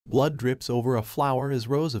Blood drips over a flower as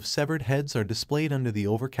rows of severed heads are displayed under the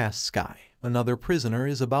overcast sky. Another prisoner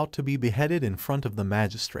is about to be beheaded in front of the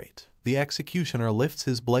magistrate. The executioner lifts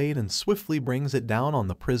his blade and swiftly brings it down on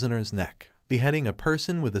the prisoner's neck. Beheading a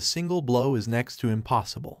person with a single blow is next to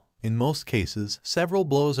impossible. In most cases, several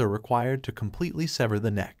blows are required to completely sever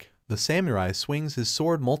the neck. The samurai swings his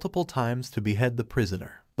sword multiple times to behead the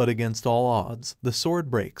prisoner. But against all odds, the sword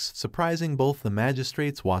breaks, surprising both the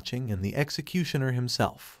magistrates watching and the executioner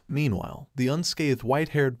himself. Meanwhile, the unscathed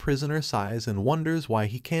white-haired prisoner sighs and wonders why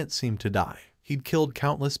he can't seem to die. He'd killed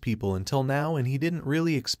countless people until now and he didn't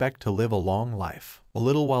really expect to live a long life. A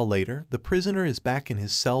little while later, the prisoner is back in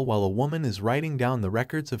his cell while a woman is writing down the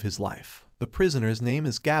records of his life. The prisoner's name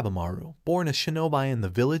is Gabimaru, born a shinobi in the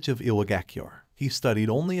village of Iwagakure. He studied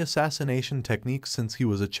only assassination techniques since he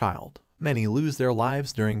was a child. Many lose their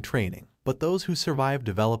lives during training, but those who survive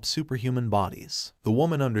develop superhuman bodies. The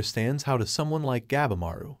woman understands how to someone like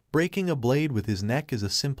Gabimaru. Breaking a blade with his neck is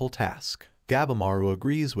a simple task. Gabimaru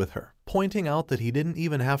agrees with her, pointing out that he didn't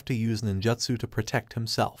even have to use ninjutsu to protect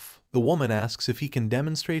himself. The woman asks if he can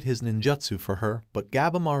demonstrate his ninjutsu for her, but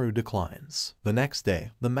Gabimaru declines. The next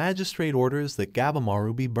day, the magistrate orders that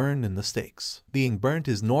Gabimaru be burned in the stakes. Being burnt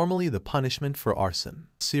is normally the punishment for arson.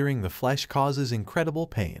 Searing the flesh causes incredible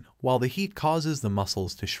pain, while the heat causes the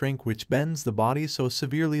muscles to shrink, which bends the body so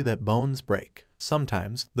severely that bones break.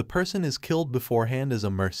 Sometimes, the person is killed beforehand as a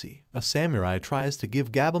mercy. A samurai tries to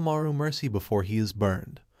give Gabimaru mercy before he is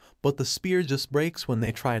burned, but the spear just breaks when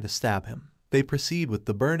they try to stab him. They proceed with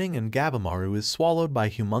the burning and Gabimaru is swallowed by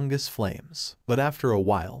humongous flames. But after a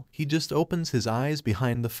while, he just opens his eyes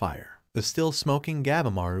behind the fire. The still smoking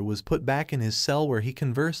Gabimaru was put back in his cell where he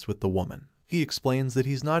conversed with the woman. He explains that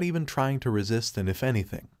he's not even trying to resist and if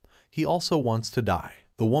anything, he also wants to die.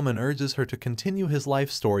 The woman urges her to continue his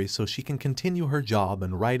life story so she can continue her job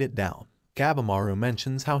and write it down. Gabimaru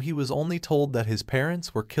mentions how he was only told that his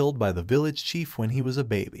parents were killed by the village chief when he was a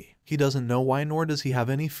baby. He doesn't know why nor does he have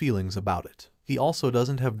any feelings about it. He also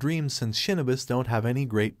doesn't have dreams since shinobis don't have any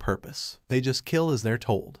great purpose. They just kill as they're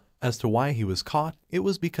told. As to why he was caught, it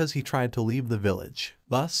was because he tried to leave the village.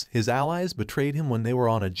 Thus, his allies betrayed him when they were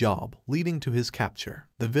on a job, leading to his capture.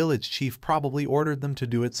 The village chief probably ordered them to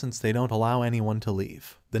do it since they don't allow anyone to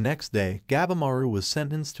leave. The next day, Gabimaru was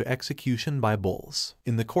sentenced to execution by bulls.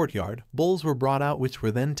 In the courtyard, bulls were brought out which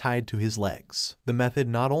were then tied to his legs. The method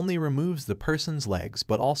not only removes the person's legs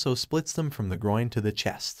but also splits them from the groin to the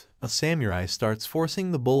chest. A samurai starts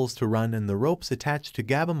forcing the bulls to run and the ropes attached to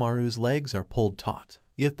Gabimaru's legs are pulled taut.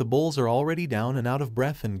 Yet the bulls are already down and out of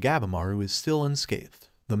breath and Gabimaru is still unscathed.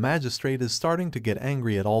 The magistrate is starting to get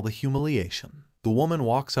angry at all the humiliation. The woman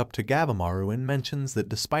walks up to Gabimaru and mentions that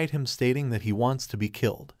despite him stating that he wants to be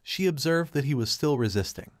killed, she observed that he was still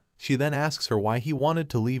resisting. She then asks her why he wanted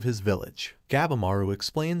to leave his village. Gabimaru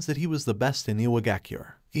explains that he was the best in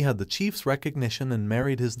Iwagakure. He had the chief's recognition and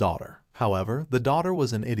married his daughter. However, the daughter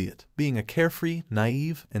was an idiot, being a carefree,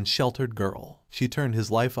 naive, and sheltered girl. She turned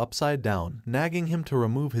his life upside down, nagging him to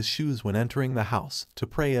remove his shoes when entering the house, to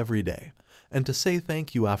pray every day, and to say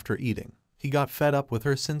thank you after eating. He got fed up with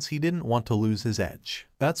her since he didn't want to lose his edge.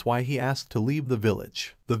 That's why he asked to leave the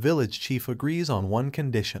village. The village chief agrees on one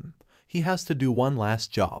condition. He has to do one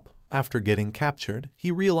last job. After getting captured,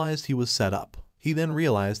 he realized he was set up. He then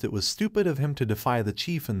realized it was stupid of him to defy the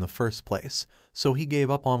chief in the first place, so he gave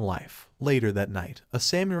up on life. Later that night, a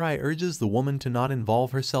samurai urges the woman to not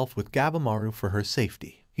involve herself with Gabimaru for her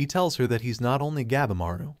safety. He tells her that he's not only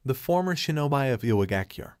Gabimaru, the former shinobi of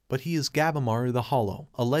Iwagakure, but he is Gabimaru the Hollow,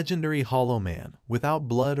 a legendary hollow man, without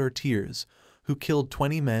blood or tears, who killed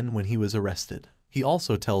 20 men when he was arrested. He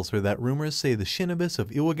also tells her that rumors say the shinobis of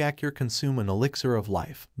Iwagakure consume an elixir of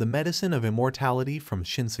life, the medicine of immortality from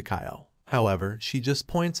Shinsekai. However, she just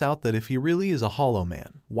points out that if he really is a hollow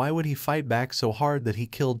man, why would he fight back so hard that he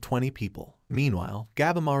killed 20 people? Meanwhile,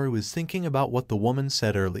 Gabimaru is thinking about what the woman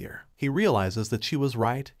said earlier. He realizes that she was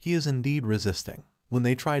right, he is indeed resisting. When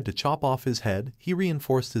they tried to chop off his head, he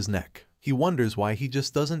reinforced his neck. He wonders why he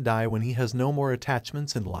just doesn't die when he has no more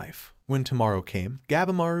attachments in life. When tomorrow came,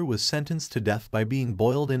 Gabimaru was sentenced to death by being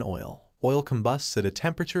boiled in oil. Oil combusts at a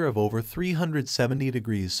temperature of over 370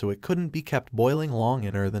 degrees, so it couldn't be kept boiling long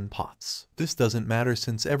in earthen pots. This doesn't matter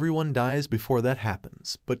since everyone dies before that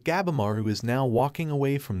happens, but Gabimaru is now walking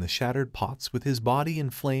away from the shattered pots with his body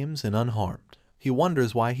in flames and unharmed. He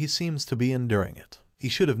wonders why he seems to be enduring it. He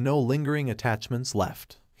should have no lingering attachments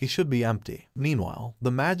left. He should be empty. Meanwhile,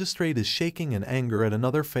 the magistrate is shaking in anger at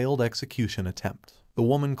another failed execution attempt. The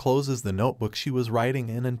woman closes the notebook she was writing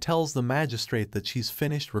in and tells the magistrate that she's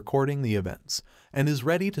finished recording the events and is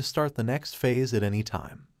ready to start the next phase at any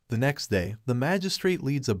time. The next day, the magistrate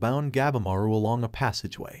leads a bound Gabimaru along a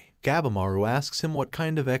passageway. Gabimaru asks him what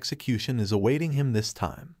kind of execution is awaiting him this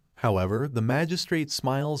time. However, the magistrate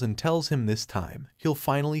smiles and tells him this time he'll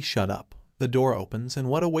finally shut up. The door opens and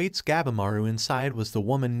what awaits Gabimaru inside was the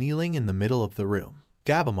woman kneeling in the middle of the room.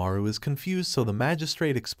 Gabimaru is confused, so the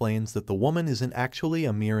magistrate explains that the woman isn't actually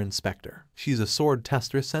a mere inspector. She's a sword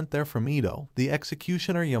tester sent there from Edo, the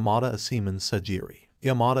executioner Yamada Aseman Sajiri.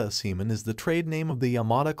 Yamada Aseman is the trade name of the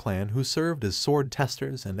Yamada clan who served as sword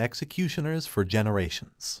testers and executioners for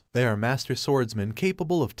generations. They are master swordsmen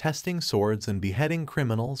capable of testing swords and beheading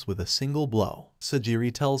criminals with a single blow.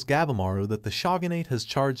 Sajiri tells Gabimaru that the shogunate has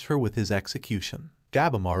charged her with his execution.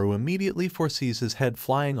 Gabimaru immediately foresees his head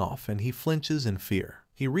flying off and he flinches in fear.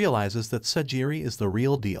 He realizes that Sajiri is the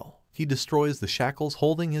real deal. He destroys the shackles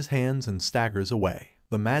holding his hands and staggers away.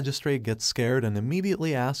 The magistrate gets scared and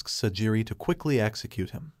immediately asks Sajiri to quickly execute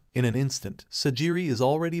him. In an instant, Sajiri is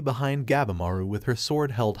already behind Gabimaru with her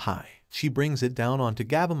sword held high. She brings it down onto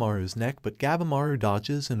Gabimaru's neck, but Gabimaru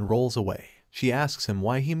dodges and rolls away. She asks him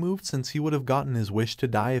why he moved, since he would have gotten his wish to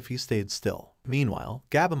die if he stayed still. Meanwhile,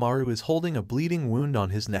 Gabimaru is holding a bleeding wound on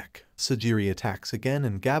his neck. Sajiri attacks again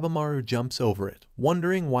and Gabimaru jumps over it,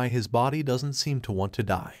 wondering why his body doesn't seem to want to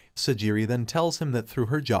die. Sajiri then tells him that through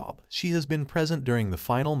her job, she has been present during the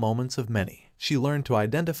final moments of many. She learned to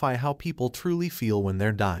identify how people truly feel when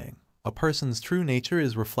they're dying. A person's true nature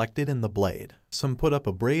is reflected in the blade. Some put up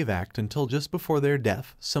a brave act until just before their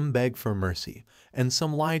death, some beg for mercy, and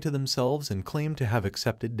some lie to themselves and claim to have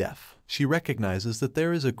accepted death. She recognizes that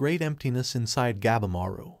there is a great emptiness inside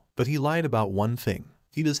Gabimaru, but he lied about one thing.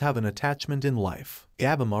 He does have an attachment in life.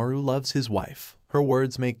 Gabimaru loves his wife. Her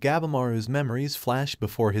words make Gabimaru's memories flash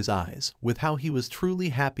before his eyes, with how he was truly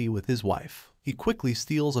happy with his wife. He quickly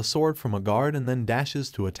steals a sword from a guard and then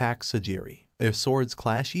dashes to attack Sajiri. Their swords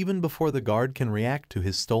clash even before the guard can react to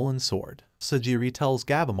his stolen sword. Sajiri tells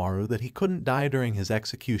Gabimaru that he couldn't die during his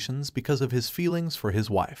executions because of his feelings for his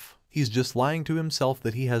wife. He's just lying to himself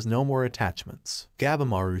that he has no more attachments.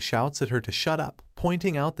 Gabimaru shouts at her to shut up,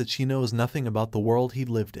 pointing out that she knows nothing about the world he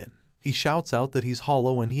lived in. He shouts out that he's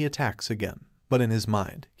hollow and he attacks again. But in his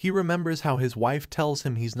mind, he remembers how his wife tells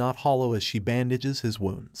him he's not hollow as she bandages his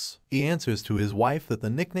wounds. He answers to his wife that the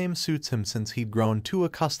nickname suits him since he'd grown too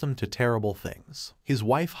accustomed to terrible things. His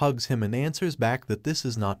wife hugs him and answers back that this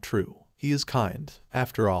is not true. He is kind.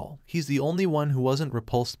 After all, he's the only one who wasn't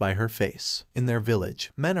repulsed by her face. In their village,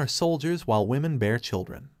 men are soldiers while women bear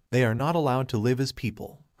children. They are not allowed to live as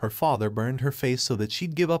people. Her father burned her face so that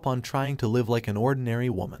she'd give up on trying to live like an ordinary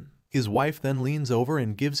woman. His wife then leans over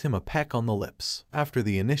and gives him a peck on the lips. After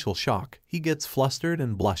the initial shock, he gets flustered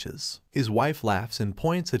and blushes. His wife laughs and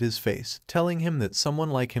points at his face, telling him that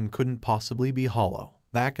someone like him couldn't possibly be hollow.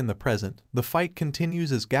 Back in the present, the fight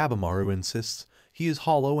continues as Gabimaru insists he is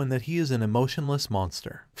hollow and that he is an emotionless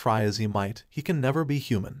monster. Try as he might, he can never be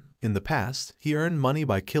human. In the past, he earned money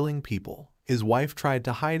by killing people. His wife tried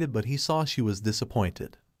to hide it, but he saw she was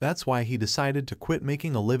disappointed. That's why he decided to quit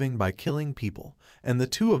making a living by killing people, and the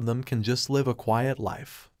two of them can just live a quiet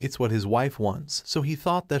life. It's what his wife wants, so he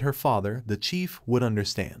thought that her father, the chief, would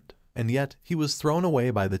understand. And yet, he was thrown away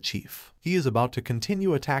by the chief. He is about to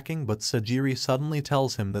continue attacking, but Sajiri suddenly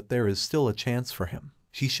tells him that there is still a chance for him.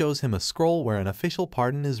 She shows him a scroll where an official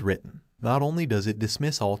pardon is written. Not only does it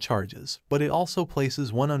dismiss all charges, but it also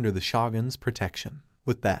places one under the shogun's protection.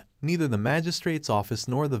 With that, neither the magistrate's office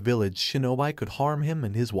nor the village shinobi could harm him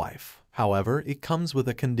and his wife. However, it comes with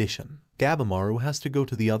a condition. Gabimaru has to go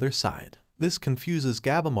to the other side. This confuses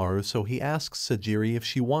Gabimaru, so he asks Sajiri if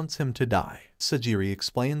she wants him to die. Sajiri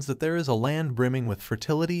explains that there is a land brimming with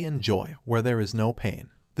fertility and joy where there is no pain.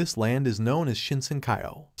 This land is known as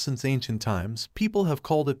Shinsenkyo. Since ancient times, people have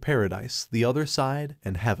called it paradise, the other side,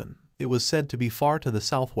 and heaven. It was said to be far to the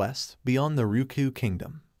southwest, beyond the Ryukyu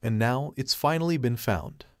kingdom. And now, it's finally been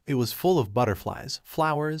found. It was full of butterflies,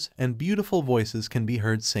 flowers, and beautiful voices can be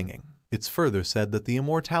heard singing. It's further said that the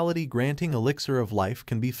immortality-granting elixir of life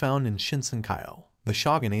can be found in Shinsenkyo. The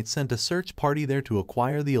shogunate sent a search party there to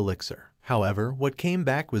acquire the elixir. However, what came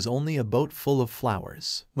back was only a boat full of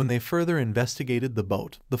flowers. When they further investigated the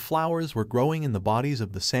boat, the flowers were growing in the bodies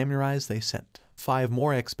of the samurais they sent. 5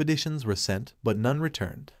 more expeditions were sent, but none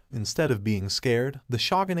returned. Instead of being scared, the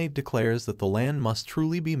shogunate declares that the land must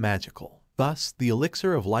truly be magical. Thus, the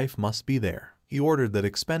elixir of life must be there. He ordered that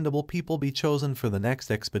expendable people be chosen for the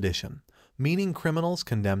next expedition, meaning criminals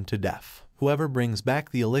condemned to death. Whoever brings back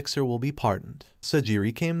the elixir will be pardoned.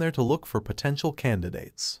 Sajiri came there to look for potential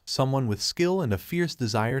candidates, someone with skill and a fierce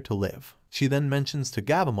desire to live. She then mentions to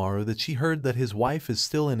Gabimaru that she heard that his wife is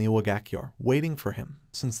still in Iwagakure, waiting for him.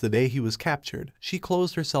 Since the day he was captured, she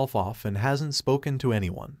closed herself off and hasn't spoken to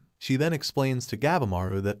anyone. She then explains to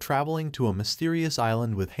Gabimaru that traveling to a mysterious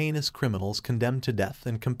island with heinous criminals condemned to death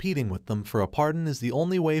and competing with them for a pardon is the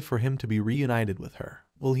only way for him to be reunited with her.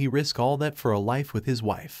 Will he risk all that for a life with his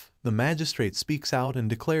wife? The magistrate speaks out and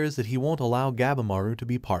declares that he won't allow Gabimaru to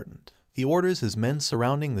be pardoned. He orders his men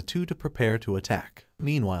surrounding the two to prepare to attack.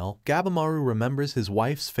 Meanwhile, Gabimaru remembers his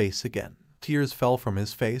wife's face again. Tears fell from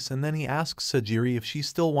his face and then he asks Sajiri if she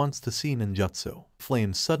still wants to see ninjutsu.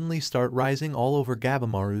 Flames suddenly start rising all over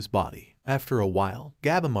Gabimaru's body. After a while,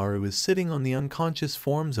 Gabimaru is sitting on the unconscious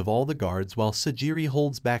forms of all the guards while Sajiri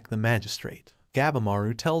holds back the magistrate.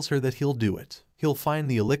 Gabimaru tells her that he'll do it. He'll find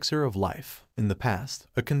the elixir of life. In the past,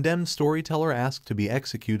 a condemned storyteller asked to be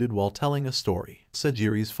executed while telling a story.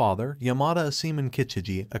 Sajiri's father, Yamada Asiman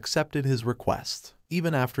Kichiji, accepted his request.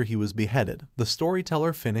 Even after he was beheaded, the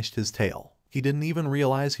storyteller finished his tale. He didn't even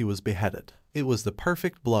realize he was beheaded. It was the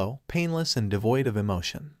perfect blow, painless and devoid of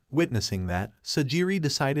emotion. Witnessing that, Sajiri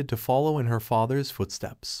decided to follow in her father's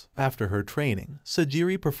footsteps. After her training,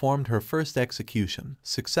 Sajiri performed her first execution,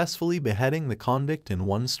 successfully beheading the convict in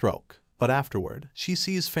one stroke. But afterward, she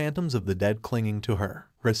sees phantoms of the dead clinging to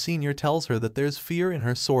her. Her senior tells her that there's fear in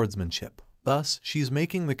her swordsmanship. Thus, she's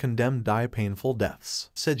making the condemned die painful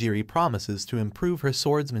deaths. Sajiri promises to improve her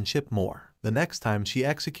swordsmanship more. The next time she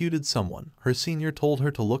executed someone, her senior told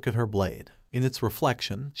her to look at her blade. In its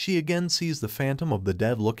reflection, she again sees the phantom of the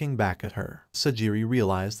dead looking back at her. Sajiri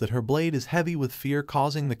realized that her blade is heavy with fear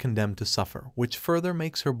causing the condemned to suffer, which further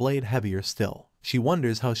makes her blade heavier still. She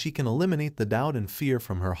wonders how she can eliminate the doubt and fear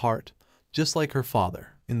from her heart. Just like her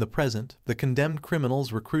father, in the present, the condemned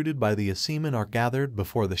criminals recruited by the Asiman are gathered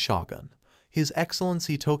before the shogun, His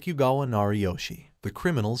Excellency Tokugawa Nariyoshi. The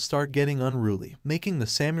criminals start getting unruly, making the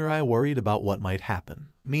samurai worried about what might happen.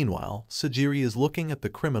 Meanwhile, Sajiri is looking at the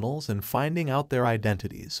criminals and finding out their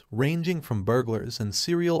identities, ranging from burglars and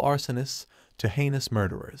serial arsonists to heinous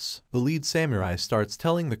murderers. The lead samurai starts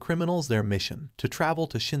telling the criminals their mission, to travel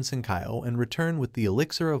to Shinsenkyo and return with the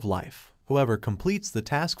elixir of life. Whoever completes the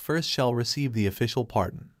task first shall receive the official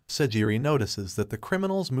pardon. Sajiri notices that the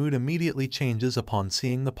criminal's mood immediately changes upon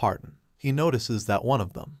seeing the pardon. He notices that one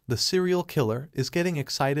of them, the serial killer, is getting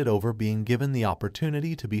excited over being given the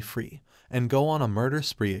opportunity to be free and go on a murder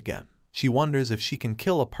spree again. She wonders if she can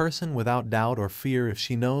kill a person without doubt or fear if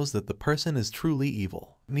she knows that the person is truly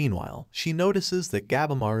evil. Meanwhile, she notices that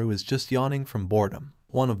Gabimaru is just yawning from boredom.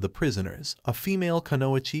 One of the prisoners, a female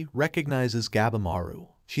kunoichi, recognizes Gabimaru.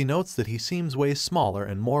 She notes that he seems way smaller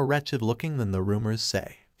and more wretched looking than the rumors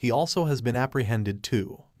say. He also has been apprehended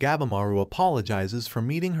too. Gabimaru apologizes for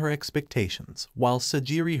meeting her expectations, while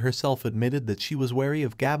Sajiri herself admitted that she was wary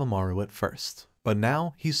of Gabimaru at first. But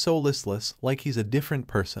now, he's so listless, like he's a different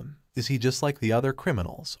person. Is he just like the other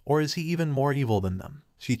criminals, or is he even more evil than them?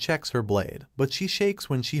 She checks her blade, but she shakes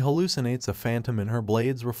when she hallucinates a phantom in her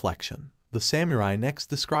blade's reflection. The samurai next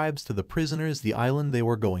describes to the prisoners the island they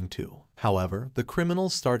were going to. However, the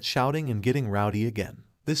criminals start shouting and getting rowdy again.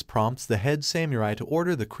 This prompts the head samurai to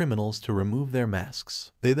order the criminals to remove their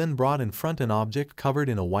masks. They then brought in front an object covered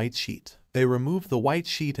in a white sheet. They removed the white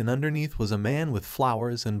sheet and underneath was a man with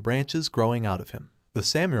flowers and branches growing out of him. The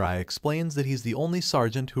samurai explains that he's the only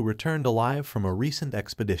sergeant who returned alive from a recent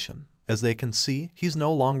expedition. As they can see, he's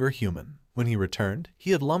no longer human. When he returned,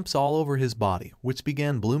 he had lumps all over his body, which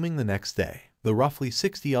began blooming the next day. The roughly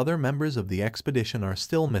 60 other members of the expedition are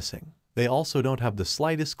still missing. They also don't have the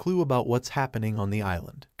slightest clue about what's happening on the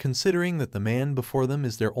island, considering that the man before them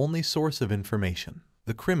is their only source of information.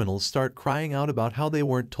 The criminals start crying out about how they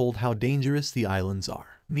weren't told how dangerous the islands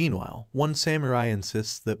are. Meanwhile, one samurai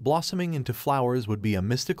insists that blossoming into flowers would be a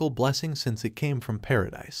mystical blessing since it came from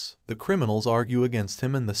paradise. The criminals argue against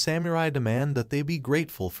him and the samurai demand that they be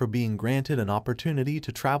grateful for being granted an opportunity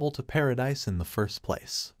to travel to paradise in the first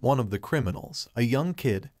place. One of the criminals, a young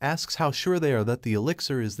kid, asks how sure they are that the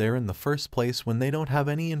elixir is there in the first place when they don't have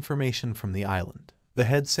any information from the island. The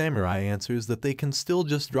head samurai answers that they can still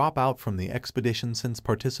just drop out from the expedition since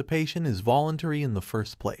participation is voluntary in the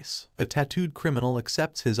first place. A tattooed criminal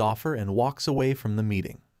accepts his offer and walks away from the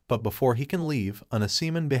meeting. But before he can leave, an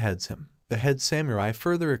Asiman beheads him. The head samurai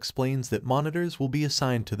further explains that monitors will be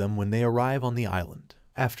assigned to them when they arrive on the island.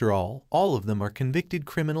 After all of them are convicted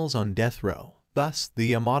criminals on death row. Thus,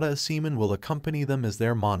 the Yamada seamen will accompany them as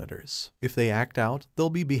their monitors. If they act out, they'll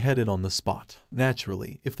be beheaded on the spot.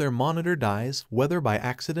 Naturally, if their monitor dies, whether by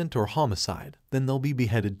accident or homicide, then they'll be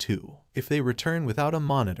beheaded too. If they return without a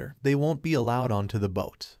monitor, they won't be allowed onto the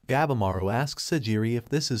boat. Gabimaru asks Sajiri if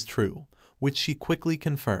this is true, which she quickly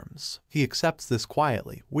confirms. He accepts this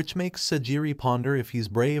quietly, which makes Sajiri ponder if he's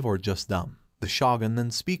brave or just dumb. The shogun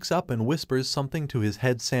then speaks up and whispers something to his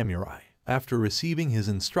head samurai. After receiving his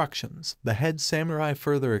instructions, the head samurai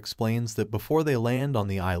further explains that before they land on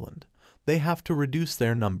the island, they have to reduce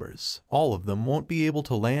their numbers. All of them won't be able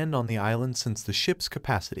to land on the island since the ship's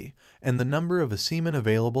capacity and the number of seamen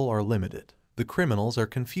available are limited. The criminals are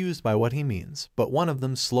confused by what he means, but one of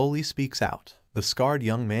them slowly speaks out. The scarred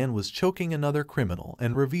young man was choking another criminal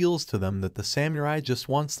and reveals to them that the samurai just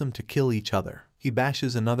wants them to kill each other. He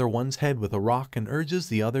bashes another one's head with a rock and urges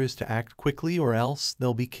the others to act quickly or else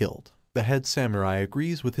they'll be killed. The head samurai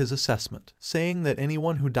agrees with his assessment, saying that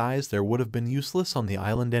anyone who dies there would have been useless on the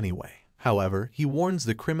island anyway. However, he warns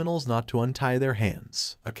the criminals not to untie their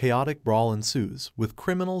hands. A chaotic brawl ensues, with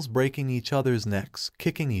criminals breaking each other's necks,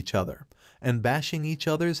 kicking each other, and bashing each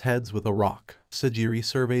other's heads with a rock. Sajiri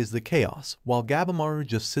surveys the chaos, while Gabimaru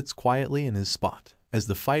just sits quietly in his spot. As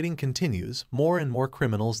the fighting continues, more and more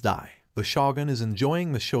criminals die. The shogun is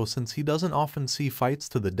enjoying the show since he doesn't often see fights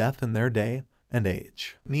to the death in their day and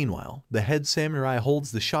age. Meanwhile, the head samurai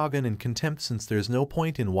holds the shogun in contempt since there's no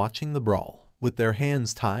point in watching the brawl. With their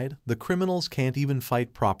hands tied, the criminals can't even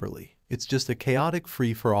fight properly. It's just a chaotic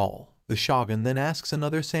free-for-all. The shogun then asks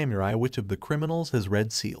another samurai which of the criminals has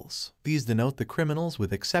red seals. These denote the criminals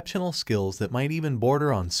with exceptional skills that might even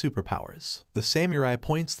border on superpowers. The samurai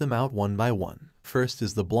points them out one by one. First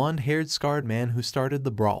is the blonde-haired scarred man who started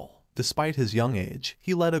the brawl. Despite his young age,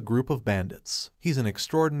 he led a group of bandits. He's an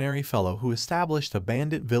extraordinary fellow who established a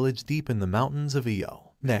bandit village deep in the mountains of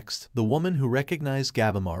Iyo. Next, the woman who recognized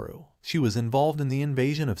Gabimaru. She was involved in the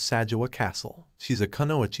invasion of Sajawa Castle. She's a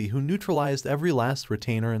kunoichi who neutralized every last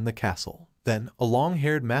retainer in the castle. Then, a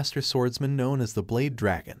long-haired master swordsman known as the Blade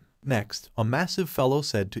Dragon. Next, a massive fellow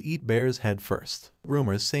said to eat bear's head first.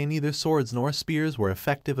 Rumors say neither swords nor spears were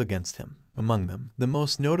effective against him. Among them, the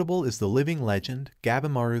most notable is the living legend,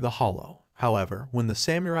 Gabimaru the Hollow. However, when the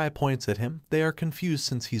samurai points at him, they are confused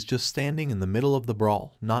since he's just standing in the middle of the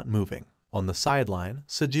brawl, not moving. On the sideline,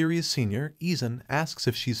 Sajiri's senior, Izan, asks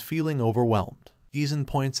if she's feeling overwhelmed. Izan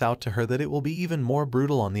points out to her that it will be even more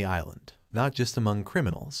brutal on the island. Not just among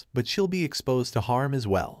criminals, but she'll be exposed to harm as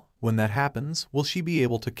well. When that happens, will she be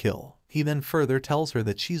able to kill? He then further tells her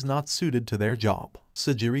that she's not suited to their job.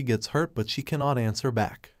 Sajiri gets hurt but she cannot answer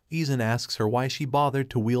back. Izan asks her why she bothered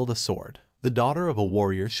to wield a sword. The daughter of a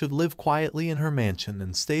warrior should live quietly in her mansion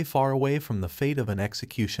and stay far away from the fate of an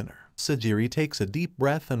executioner. Sajiri takes a deep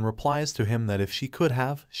breath and replies to him that if she could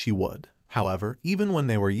have, she would. However, even when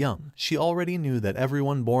they were young, she already knew that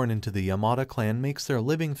everyone born into the Yamada clan makes their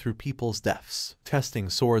living through people's deaths. Testing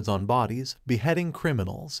swords on bodies, beheading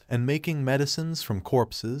criminals, and making medicines from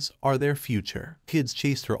corpses are their future. Kids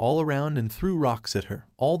chased her all around and threw rocks at her,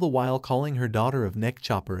 all the while calling her daughter of neck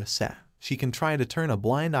chopper a se. She can try to turn a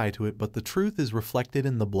blind eye to it, but the truth is reflected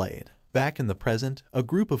in the blade. Back in the present, a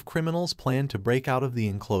group of criminals plan to break out of the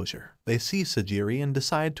enclosure. They see Sajiri and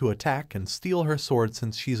decide to attack and steal her sword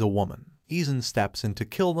since she's a woman. Izan steps in to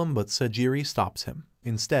kill them but Sajiri stops him.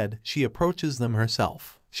 Instead, she approaches them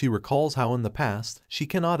herself. She recalls how in the past, she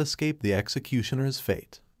cannot escape the executioner's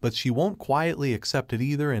fate. But she won't quietly accept it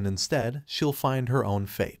either and instead, she'll find her own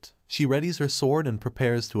fate. She readies her sword and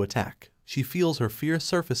prepares to attack. She feels her fear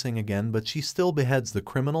surfacing again but she still beheads the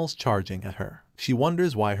criminals charging at her. She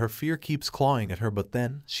wonders why her fear keeps clawing at her but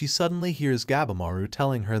then, she suddenly hears Gabimaru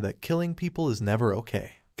telling her that killing people is never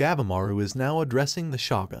okay. Gabimaru is now addressing the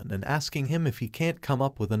shogun and asking him if he can't come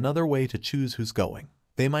up with another way to choose who's going.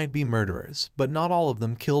 They might be murderers, but not all of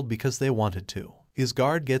them killed because they wanted to. His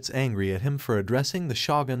guard gets angry at him for addressing the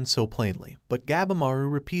shogun so plainly, but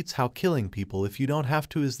Gabimaru repeats how killing people if you don't have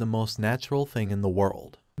to is the most natural thing in the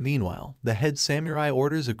world. Meanwhile, the head samurai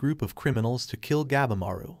orders a group of criminals to kill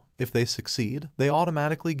Gabimaru. If they succeed, they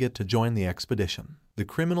automatically get to join the expedition. The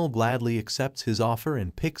criminal gladly accepts his offer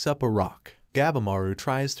and picks up a rock. Gabimaru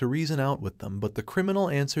tries to reason out with them but the criminal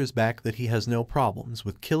answers back that he has no problems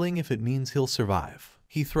with killing if it means he'll survive.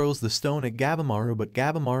 He throws the stone at Gabimaru but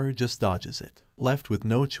Gabimaru just dodges it. Left with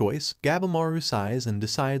no choice, Gabimaru sighs and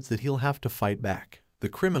decides that he'll have to fight back. The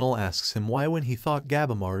criminal asks him why when he thought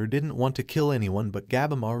Gabimaru didn't want to kill anyone but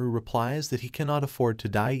Gabimaru replies that he cannot afford to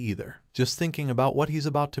die either. Just thinking about what he's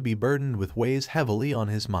about to be burdened with weighs heavily on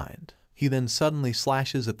his mind. He then suddenly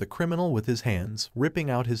slashes at the criminal with his hands, ripping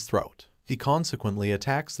out his throat. He consequently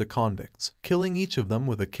attacks the convicts, killing each of them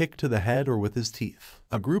with a kick to the head or with his teeth.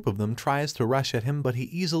 A group of them tries to rush at him, but he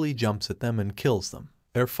easily jumps at them and kills them.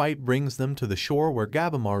 Their fight brings them to the shore, where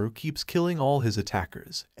Gabimaru keeps killing all his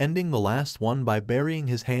attackers, ending the last one by burying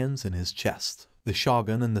his hands in his chest. The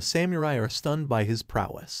shogun and the samurai are stunned by his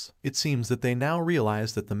prowess. It seems that they now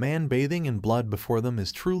realize that the man bathing in blood before them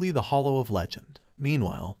is truly the Hollow of Legend.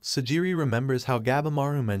 Meanwhile, Sajiri remembers how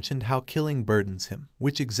Gabimaru mentioned how killing burdens him,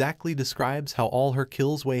 which exactly describes how all her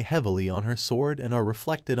kills weigh heavily on her sword and are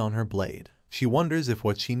reflected on her blade. She wonders if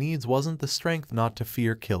what she needs wasn't the strength not to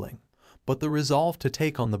fear killing, but the resolve to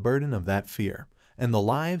take on the burden of that fear, and the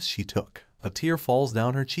lives she took. A tear falls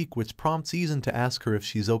down her cheek, which prompts Izan to ask her if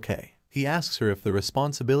she's okay. He asks her if the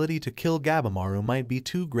responsibility to kill Gabimaru might be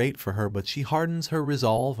too great for her, but she hardens her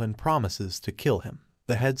resolve and promises to kill him.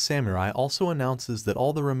 The head samurai also announces that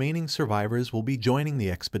all the remaining survivors will be joining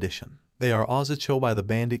the expedition. They are Azucho by the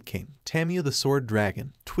Bandit King, Tamiya the Sword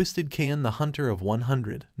Dragon, Twisted Keion the Hunter of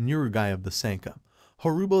 100, Nirugai of the Sanka,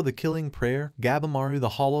 Harubo the Killing Prayer, Gabimaru the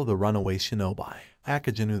Hollow the Runaway Shinobi,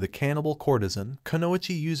 Akajinu the Cannibal Courtesan,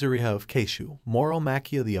 Kunoichi Yuzuriha of Keishu, Moro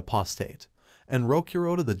Makia the Apostate, and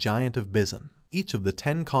Rokuroda the Giant of Bizan. Each of the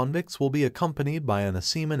 10 convicts will be accompanied by an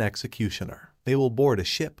Asiman executioner. They will board a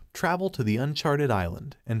ship, travel to the uncharted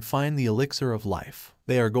island, and find the elixir of life.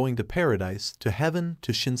 They are going to paradise, to heaven,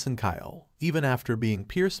 to Shinsenkyo. Even after being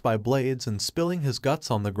pierced by blades and spilling his guts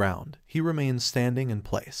on the ground, he remains standing in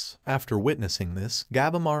place. After witnessing this,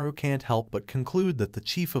 Gabimaru can't help but conclude that the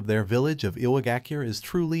chief of their village of Iwagakure is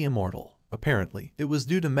truly immortal. Apparently, it was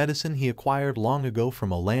due to medicine he acquired long ago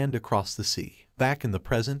from a land across the sea. Back in the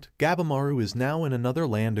present, Gabimaru is now in another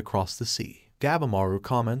land across the sea. Gabimaru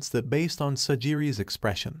comments that based on Sajiri's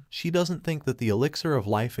expression, she doesn't think that the elixir of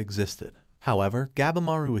life existed. However,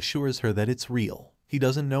 Gabimaru assures her that it's real. He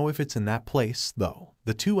doesn't know if it's in that place, though.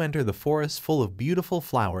 The two enter the forest full of beautiful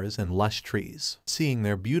flowers and lush trees. Seeing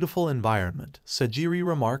their beautiful environment, Sajiri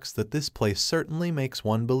remarks that this place certainly makes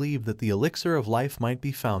one believe that the elixir of life might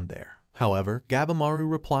be found there. However, Gabimaru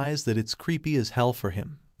replies that it's creepy as hell for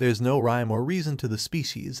him. There's no rhyme or reason to the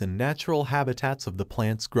species and natural habitats of the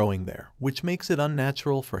plants growing there, which makes it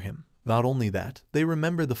unnatural for him. Not only that, they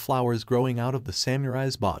remember the flowers growing out of the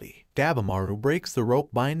samurai's body. Gabimaru breaks the rope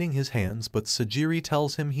binding his hands, but Sajiri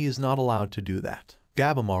tells him he is not allowed to do that.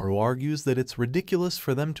 Gabimaru argues that it's ridiculous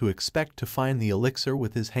for them to expect to find the elixir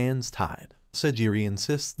with his hands tied. Sajiri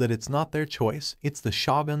insists that it's not their choice, it's the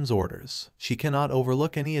shogun's orders. She cannot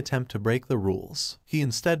overlook any attempt to break the rules. He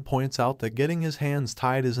instead points out that getting his hands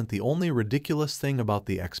tied isn't the only ridiculous thing about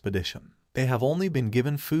the expedition. They have only been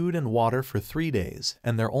given food and water for 3 days,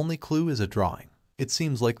 and their only clue is a drawing. It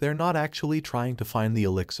seems like they're not actually trying to find the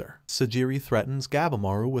elixir. Sajiri threatens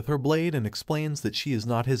Gabimaru with her blade and explains that she is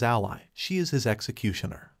not his ally, she is his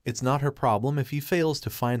executioner. It's not her problem if he fails to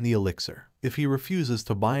find the elixir. If he refuses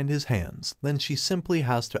to bind his hands, then she simply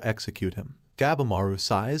has to execute him. Gabimaru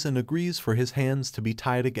sighs and agrees for his hands to be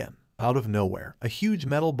tied again. Out of nowhere, a huge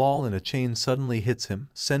metal ball in a chain suddenly hits him,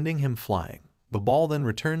 sending him flying. The ball then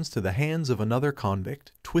returns to the hands of another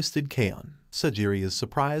convict, Twisted Keion. Sajiri is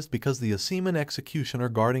surprised because the Asiman executioner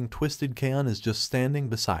guarding Twisted Keion is just standing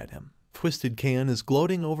beside him. Twisted Keion is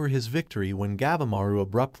gloating over his victory when Gabimaru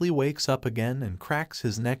abruptly wakes up again and cracks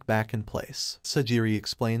his neck back in place. Sajiri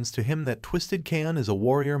explains to him that Twisted Keion is a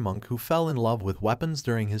warrior monk who fell in love with weapons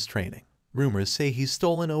during his training. Rumors say he's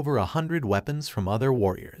stolen over 100 weapons from other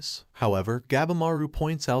warriors. However, Gabimaru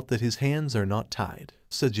points out that his hands are not tied.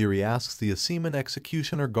 Sajiri asks the Asiman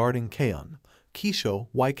executioner guarding Keion, Kisho,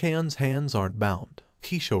 why Keion's hands aren't bound.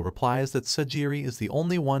 Kisho replies that Sajiri is the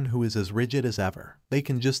only one who is as rigid as ever. They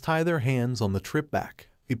can just tie their hands on the trip back.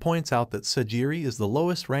 He points out that Sajiri is the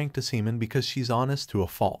lowest ranked Asiman because she's honest to a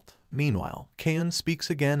fault. Meanwhile, Keion speaks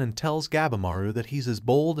again and tells Gabimaru that he's as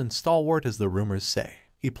bold and stalwart as the rumors say.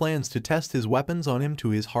 He plans to test his weapons on him to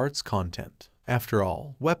his heart's content. After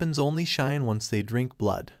all, weapons only shine once they drink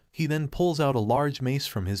blood. He then pulls out a large mace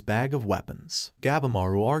from his bag of weapons.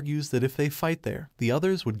 Gabimaru argues that if they fight there, the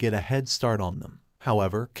others would get a head start on them.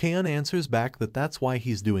 However, Keion answers back that that's why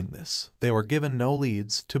he's doing this. They were given no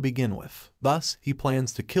leads to begin with. Thus, he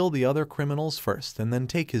plans to kill the other criminals first and then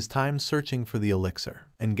take his time searching for the elixir.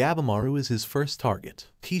 And Gabimaru is his first target.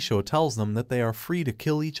 Kisho tells them that they are free to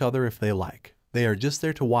kill each other if they like. They are just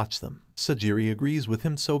there to watch them. Sajiri agrees with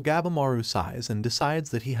him, so Gabimaru sighs and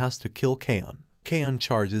decides that he has to kill Keion. Keion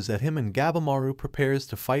charges at him and Gabimaru prepares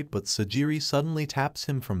to fight, but Sajiri suddenly taps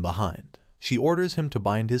him from behind. She orders him to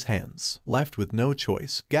bind his hands. Left with no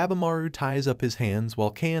choice, Gabimaru ties up his hands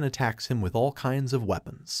while Keion attacks him with all kinds of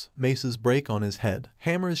weapons. Maces break on his head,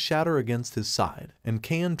 hammers shatter against his side, and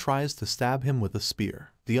Keion tries to stab him with a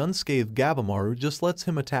spear. The unscathed Gabimaru just lets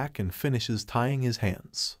him attack and finishes tying his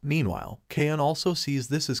hands. Meanwhile, Keion also sees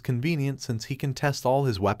this as convenient since he can test all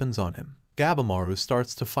his weapons on him. Gabimaru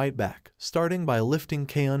starts to fight back, starting by lifting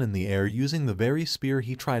Keion in the air using the very spear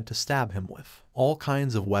he tried to stab him with. All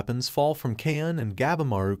kinds of weapons fall from Keion and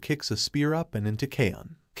Gabimaru kicks a spear up and into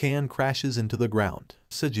Keion. Keion crashes into the ground.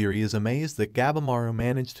 Sajiri is amazed that Gabimaru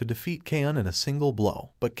managed to defeat Keion in a single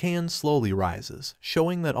blow, but Keion slowly rises,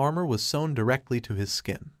 showing that armor was sewn directly to his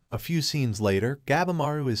skin. A few scenes later,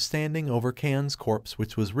 Gabimaru is standing over Keion's corpse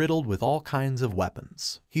which was riddled with all kinds of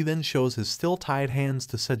weapons. He then shows his still tied hands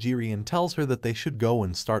to Sajiri and tells her that they should go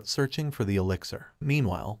and start searching for the elixir.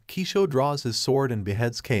 Meanwhile, Kisho draws his sword and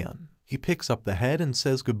beheads Keion. He picks up the head and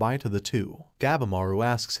says goodbye to the two. Gabimaru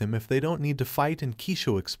asks him if they don't need to fight and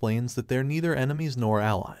Kisho explains that they're neither enemies nor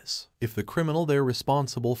allies. If the criminal they're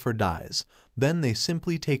responsible for dies, then they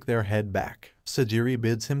simply take their head back. Sajiri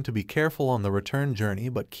bids him to be careful on the return journey,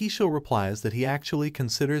 but Kisho replies that he actually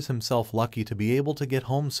considers himself lucky to be able to get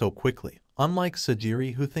home so quickly, unlike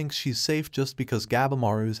Sajiri who thinks she's safe just because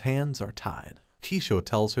Gabimaru's hands are tied. Kisho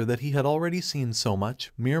tells her that he had already seen so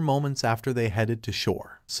much mere moments after they headed to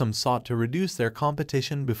shore. Some sought to reduce their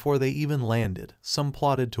competition before they even landed, some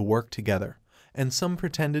plotted to work together, and some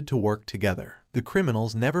pretended to work together. The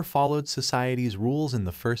criminals never followed society's rules in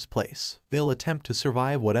the first place. They'll attempt to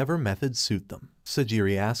survive whatever methods suit them.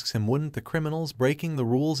 Sajiri asks him wouldn't the criminals breaking the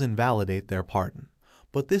rules invalidate their pardon,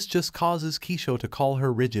 but this just causes Kisho to call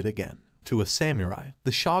her rigid again. To a samurai,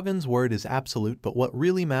 the shogun's word is absolute, but what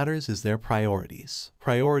really matters is their priorities.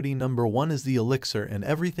 Priority number 1 is the elixir and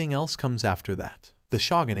everything else comes after that. The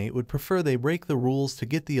shogunate would prefer they break the rules to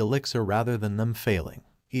get the elixir rather than them failing.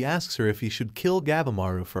 He asks her if he should kill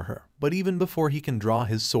Gabimaru for her, but even before he can draw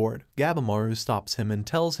his sword, Gabimaru stops him and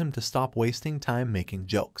tells him to stop wasting time making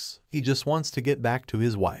jokes. He just wants to get back to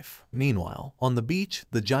his wife. Meanwhile, on the beach,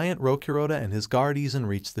 the giant Rokuroda and his guard Izan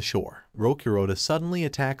reach the shore. Rokuroda suddenly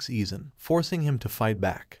attacks Izan, forcing him to fight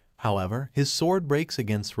back. However, his sword breaks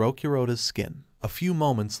against Rokuroda's skin. A few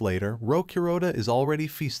moments later, Rokuroda is already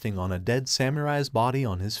feasting on a dead samurai's body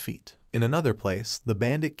on his feet. In another place, the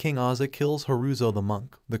bandit King Aza kills Haruzo the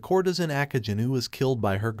monk. The courtesan Akajinu is killed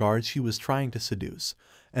by her guard she was trying to seduce,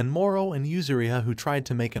 and Moro and Yuzuriha who tried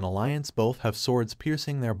to make an alliance both have swords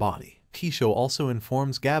piercing their body. Kisho also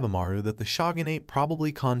informs Gabimaru that the shogunate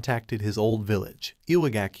probably contacted his old village,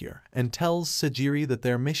 Iwagakure, and tells Sajiri that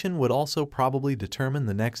their mission would also probably determine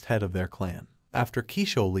the next head of their clan. After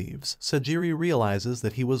Kisho leaves, Sajiri realizes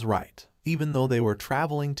that he was right. Even though they were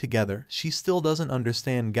traveling together, she still doesn't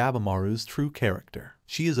understand Gabimaru's true character.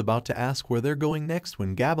 She is about to ask where they're going next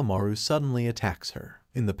when Gabimaru suddenly attacks her.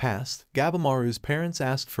 In the past, Gabimaru's parents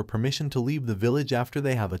asked for permission to leave the village after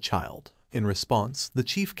they have a child. In response, the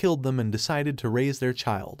chief killed them and decided to raise their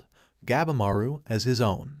child, Gabimaru, as his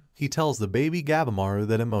own. He tells the baby Gabimaru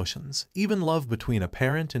that emotions, even love between a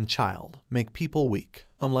parent and child, make people weak.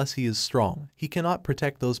 Unless he is strong, he cannot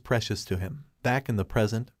protect those precious to him. Back in the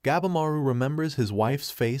present, Gabimaru remembers his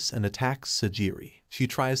wife's face and attacks Sajiri. She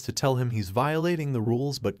tries to tell him he's violating the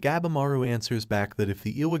rules, but Gabimaru answers back that if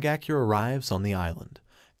the Iwagakure arrives on the island,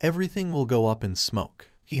 everything will go up in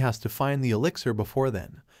smoke. He has to find the elixir before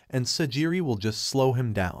then, and Sajiri will just slow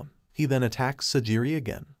him down. He then attacks Sajiri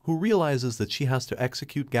again, who realizes that she has to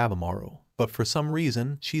execute Gabimaru, but for some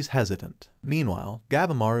reason, she's hesitant. Meanwhile,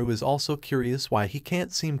 Gabimaru is also curious why he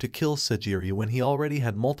can't seem to kill Sajiri when he already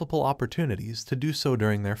had multiple opportunities to do so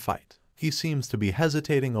during their fight. He seems to be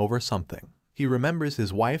hesitating over something. He remembers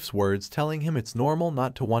his wife's words telling him it's normal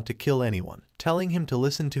not to want to kill anyone, telling him to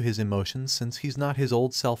listen to his emotions since he's not his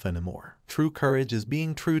old self anymore. True courage is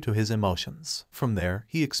being true to his emotions. From there,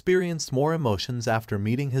 he experienced more emotions after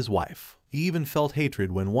meeting his wife. He even felt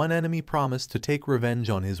hatred when one enemy promised to take revenge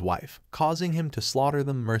on his wife, causing him to slaughter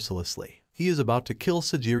them mercilessly. He is about to kill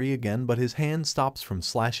Sajiri again, but his hand stops from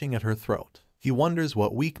slashing at her throat. He wonders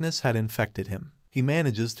what weakness had infected him. He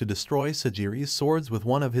manages to destroy Sajiri's swords with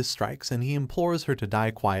one of his strikes and he implores her to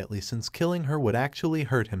die quietly since killing her would actually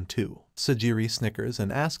hurt him too. Sajiri snickers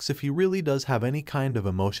and asks if he really does have any kind of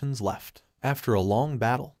emotions left. After a long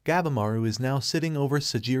battle, Gabimaru is now sitting over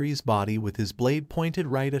Sajiri's body with his blade pointed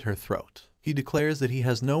right at her throat. He declares that he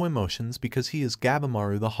has no emotions because he is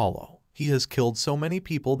Gabimaru the Hollow. He has killed so many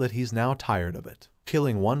people that he's now tired of it.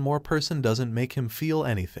 Killing one more person doesn't make him feel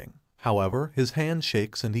anything. However, his hand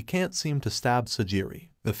shakes and he can't seem to stab Sajiri.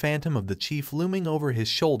 The phantom of the chief looming over his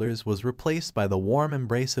shoulders was replaced by the warm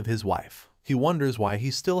embrace of his wife. He wonders why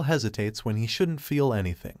he still hesitates when he shouldn't feel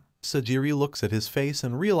anything. Sajiri looks at his face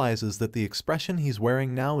and realizes that the expression he's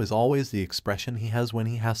wearing now is always the expression he has when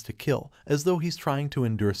he has to kill, as though he's trying to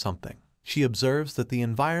endure something. She observes that the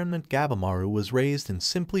environment Gabimaru was raised in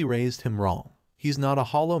simply raised him wrong. He's not a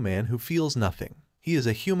hollow man who feels nothing. He is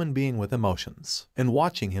a human being with emotions, and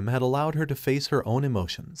watching him had allowed her to face her own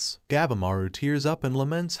emotions. Gabimaru tears up and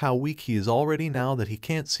laments how weak he is already now that he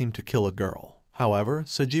can't seem to kill a girl. However,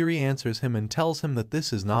 Sajiri answers him and tells him that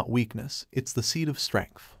this is not weakness, it's the seed of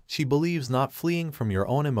strength. She believes not fleeing from your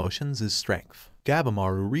own emotions is strength.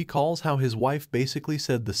 Gabimaru recalls how his wife basically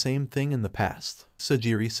said the same thing in the past.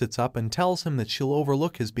 Sajiri sits up and tells him that she'll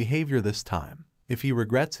overlook his behavior this time. If he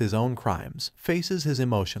regrets his own crimes, faces his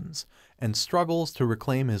emotions, and struggles to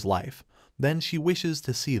reclaim his life, then she wishes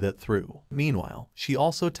to see that through. Meanwhile, she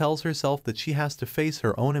also tells herself that she has to face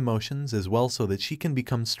her own emotions as well so that she can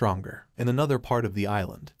become stronger. In another part of the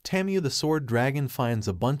island, Tamiya the sword dragon finds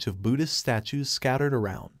a bunch of Buddhist statues scattered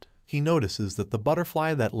around. He notices that the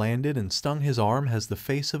butterfly that landed and stung his arm has the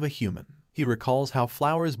face of a human. He recalls how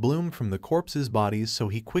flowers bloomed from the corpses' bodies, so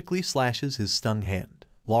he quickly slashes his stung hand.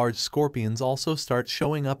 Large scorpions also start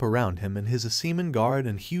showing up around him, and his Aseeman guard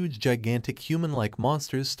and huge gigantic human-like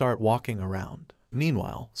monsters start walking around.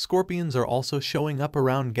 Meanwhile, scorpions are also showing up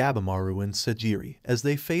around Gabimaru and Sajiri as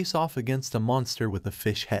they face off against a monster with a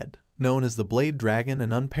fish head. Known as the Blade Dragon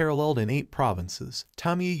and unparalleled in 8 provinces,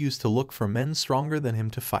 Tamiya used to look for men stronger than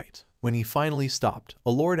him to fight. When he finally stopped,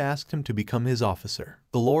 a lord asked him to become his officer.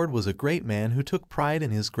 The lord was a great man who took pride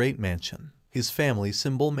in his great mansion. His family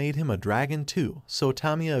symbol made him a dragon too, so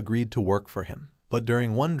Tamiya agreed to work for him. But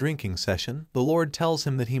during one drinking session, the lord tells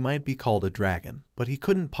him that he might be called a dragon, but he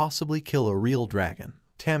couldn't possibly kill a real dragon.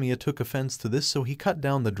 Tamiya took offense to this, so he cut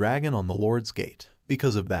down the dragon on the lord's gate.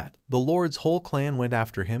 Because of that, the lord's whole clan went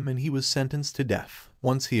after him and he was sentenced to death.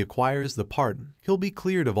 Once he acquires the pardon, he'll be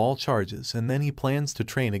cleared of all charges, and then he plans to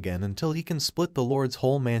train again until he can split the lord's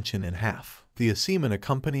whole mansion in half. The Aseeman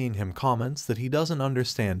accompanying him comments that he doesn't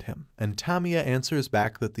understand him, and Tamiya answers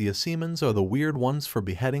back that the Aseemans are the weird ones for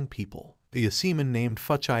beheading people. The Aseeman named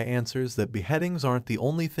Fuchai answers that beheadings aren't the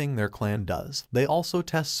only thing their clan does. They also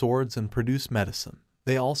test swords and produce medicine.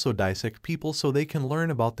 They also dissect people so they can learn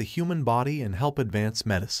about the human body and help advance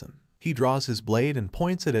medicine. He draws his blade and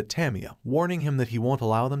points it at Tamiya, warning him that he won't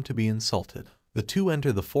allow them to be insulted. The two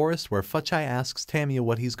enter the forest where Fuchai asks Tamiya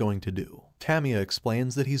what he's going to do. Tamiya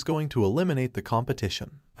explains that he's going to eliminate the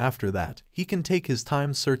competition. After that, he can take his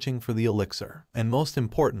time searching for the elixir, and most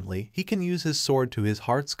importantly, he can use his sword to his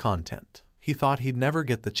heart's content. He thought he'd never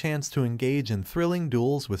get the chance to engage in thrilling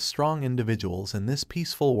duels with strong individuals in this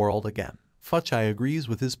peaceful world again. Fuchai agrees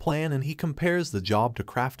with his plan, and he compares the job to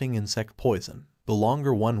crafting insect poison. The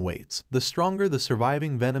longer one waits, the stronger the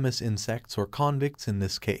surviving venomous insects, or convicts in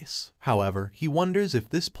this case. However, he wonders if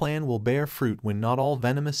this plan will bear fruit when not all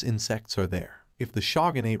venomous insects are there. If the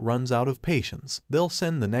shogunate runs out of patience, they'll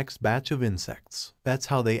send the next batch of insects. That's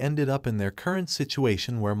how they ended up in their current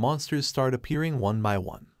situation, where monsters start appearing one by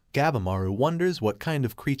one. Gabimaru wonders what kind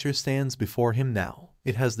of creature stands before him now.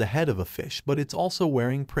 It has the head of a fish, but it's also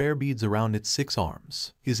wearing prayer beads around its 6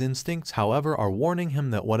 arms. His instincts, however, are warning him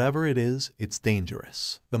that whatever it is, it's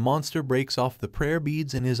dangerous. The monster breaks off the prayer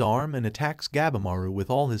beads in his arm and attacks Gabimaru with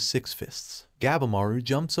all his 6 fists. Gabimaru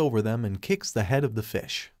jumps over them and kicks the head of the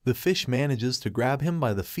fish. The fish manages to grab him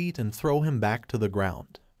by the feet and throw him back to the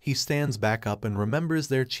ground. He stands back up and remembers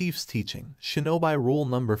their chief's teaching, Shinobi Rule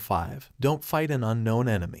Number 5, don't fight an unknown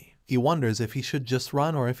enemy. He wonders if he should just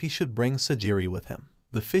run or if he should bring Sajiri with him.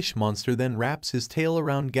 The fish monster then wraps his tail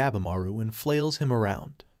around Gabimaru and flails him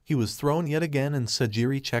around. He was thrown yet again, and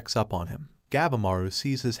Sajiri checks up on him. Gabimaru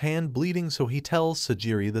sees his hand bleeding, so he tells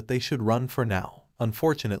Sajiri that they should run for now.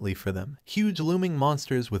 Unfortunately for them, huge looming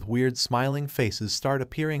monsters with weird smiling faces start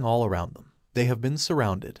appearing all around them. They have been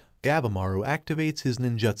surrounded. Gabimaru activates his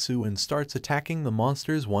ninjutsu and starts attacking the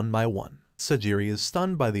monsters one by one. Sajiri is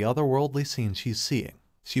stunned by the otherworldly scene she's seeing.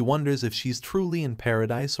 She wonders if she's truly in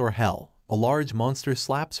paradise or hell. A large monster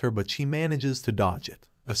slaps her, but she manages to dodge it.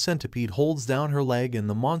 A centipede holds down her leg and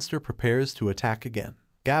the monster prepares to attack again.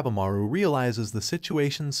 Gabimaru realizes the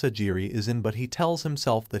situation Sajiri is in, but he tells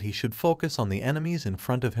himself that he should focus on the enemies in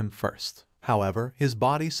front of him first. However, his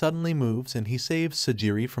body suddenly moves and he saves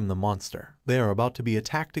Sajiri from the monster. They are about to be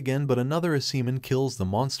attacked again, but another Aseeman kills the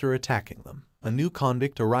monster attacking them. A new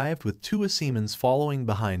convict arrived with 2 Aseemans following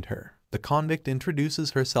behind her. The convict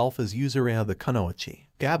introduces herself as Yuzureha the Kunoichi.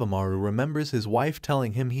 Gabimaru remembers his wife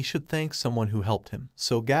telling him he should thank someone who helped him,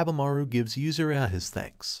 so Gabimaru gives Yuzureha his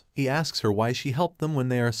thanks. He asks her why she helped them when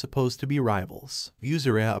they are supposed to be rivals.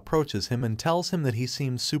 Yuzureha approaches him and tells him that he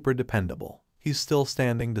seems super dependable. He's still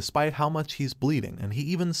standing despite how much he's bleeding, and he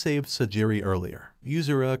even saved Sajiri earlier.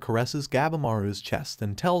 Yuzuriha caresses Gabimaru's chest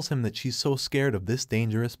and tells him that she's so scared of this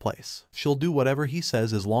dangerous place. She'll do whatever he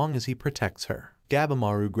says as long as he protects her.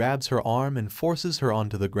 Gabimaru grabs her arm and forces her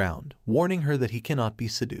onto the ground, warning her that he cannot be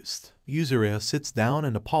seduced. Yuzuriha sits down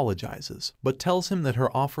and apologizes, but tells him that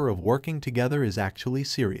her offer of working together is actually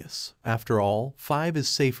serious. After all, 5 is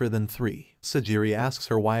safer than 3. Sajiri asks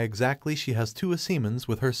her why exactly she has 2 Asimans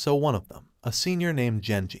with her, so one of them, a senior named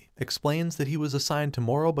Genji, explains that he was assigned to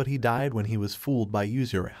Moro but he died when he was fooled by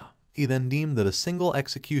Yuzuriha. He then deemed that a single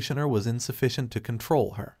executioner was insufficient to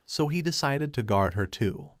control her, so he decided to guard her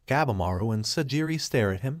too. Gabimaru and Sajiri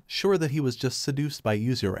stare at him, sure that he was just seduced by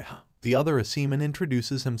Yuzuriha. The other Asiman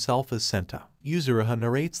introduces himself as Senta. Yuzuriha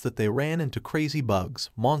narrates that they ran into crazy bugs,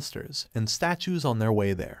 monsters, and statues on their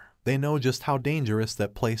way there. They know just how dangerous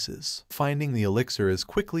that place is. Finding the elixir as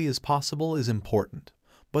quickly as possible is important,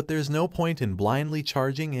 but there's no point in blindly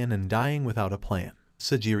charging in and dying without a plan.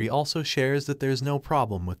 Sajiri also shares that there's no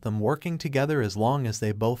problem with them working together as long as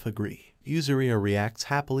they both agree. Yuzuriha reacts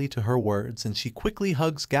happily to her words and she quickly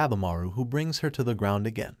hugs Gabimaru, who brings her to the ground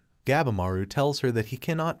again. Gabimaru tells her that he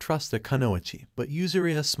cannot trust a kunoichi, but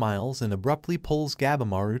Yuzuriha smiles and abruptly pulls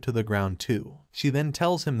Gabimaru to the ground too. She then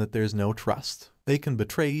tells him that there's no trust. They can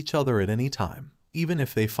betray each other at any time. Even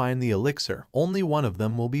if they find the elixir, only one of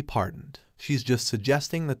them will be pardoned. She's just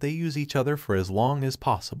suggesting that they use each other for as long as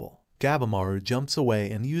possible. Gabimaru jumps away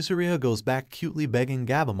and Yuzuriha goes back, cutely begging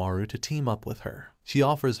Gabimaru to team up with her. She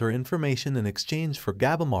offers her information in exchange for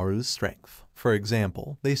Gabimaru's strength. For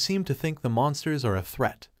example, they seem to think the monsters are a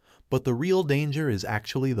threat, but the real danger is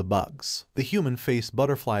actually the bugs. The human-faced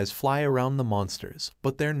butterflies fly around the monsters,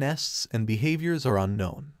 but their nests and behaviors are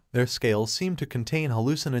unknown. Their scales seem to contain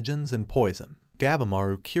hallucinogens and poison.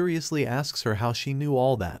 Gabimaru curiously asks her how she knew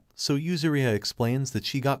all that, so Yuzuriha explains that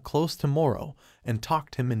she got close to Moro and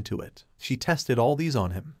talked him into it. She tested all these on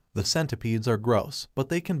him. The centipedes are gross, but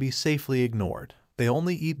they can be safely ignored. They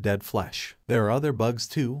only eat dead flesh. There are other bugs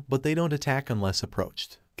too, but they don't attack unless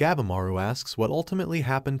approached. Gabimaru asks what ultimately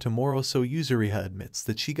happened to Moro, so Yuzuriha admits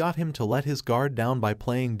that she got him to let his guard down by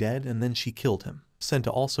playing dead and then she killed him.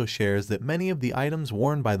 Senta also shares that many of the items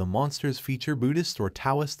worn by the monsters feature Buddhist or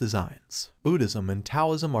Taoist designs. Buddhism and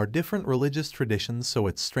Taoism are different religious traditions, so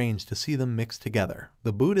it's strange to see them mixed together.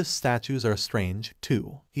 The Buddhist statues are strange,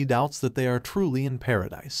 too. He doubts that they are truly in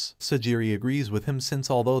paradise. Sajiri agrees with him, since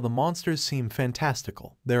although the monsters seem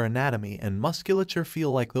fantastical, their anatomy and musculature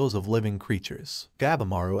feel like those of living creatures.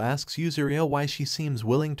 Gabimaru asks Yuzuriha why she seems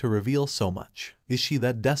willing to reveal so much. Is she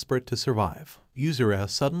that desperate to survive? Yuzuriha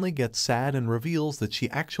suddenly gets sad and reveals that she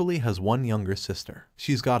actually has one younger sister.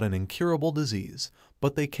 She's got an incurable disease,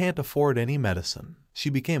 but they can't afford any medicine. She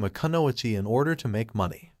became a kunoichi in order to make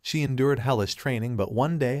money. She endured hellish training, but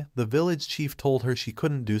one day, the village chief told her she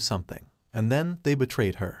couldn't do something. And then, they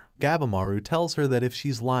betrayed her. Gabimaru tells her that if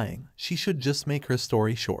she's lying, she should just make her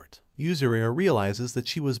story short. Yuzuriha realizes that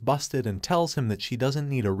she was busted and tells him that she doesn't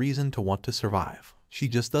need a reason to want to survive. She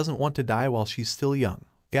just doesn't want to die while she's still young.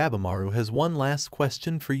 Gabimaru has one last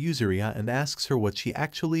question for Yuzuriha and asks her what she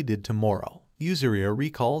actually did to Moro. Yuzuriha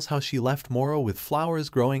recalls how she left Moro with flowers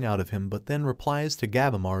growing out of him, but then replies to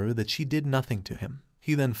Gabimaru that she did nothing to him.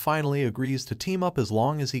 He then finally agrees to team up as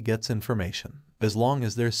long as he gets information, as long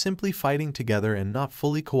as they're simply fighting together and not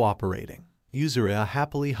fully cooperating. Yuzuriha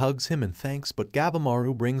happily hugs him and thanks, but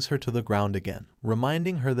Gabimaru brings her to the ground again,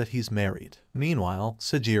 reminding her that he's married. Meanwhile,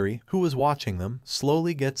 Sajiri, who was watching them,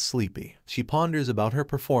 slowly gets sleepy. She ponders about her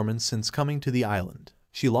performance since coming to the island.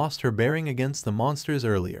 She lost her bearing against the monsters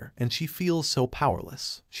earlier, and she feels so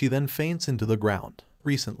powerless. She then faints into the ground.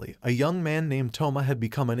 Recently, a young man named Toma had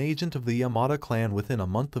become an agent of the Yamada clan within a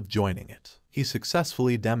month of joining it. He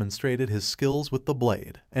successfully demonstrated his skills with the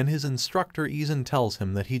blade, and his instructor Izan tells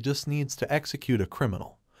him that he just needs to execute a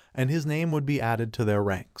criminal, and his name would be added to their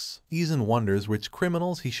ranks. Izan wonders which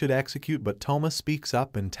criminals he should execute, but Toma speaks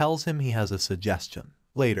up and tells him he has a suggestion.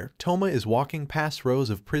 Later, Toma is walking past rows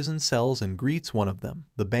of prison cells and greets one of them,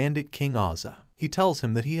 the bandit King Aza. He tells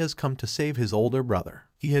him that he has come to save his older brother.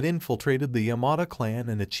 He had infiltrated the Yamada clan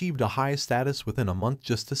and achieved a high status within a month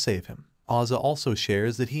just to save him. Aza also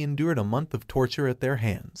shares that he endured a month of torture at their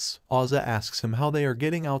hands. Aza asks him how they are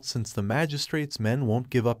getting out, since the magistrate's men won't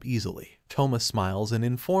give up easily. Toma smiles and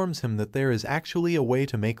informs him that there is actually a way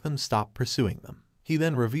to make them stop pursuing them. He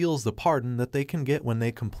then reveals the pardon that they can get when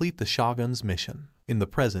they complete the Shogun's mission. In the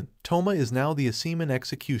present, Toma is now the Aseman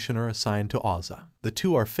executioner assigned to Oza. The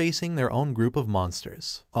two are facing their own group of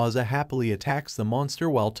monsters. Oza happily attacks the monster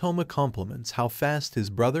while Toma compliments how fast his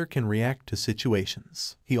brother can react to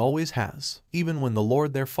situations. He always has, even when the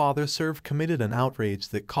lord their father served committed an outrage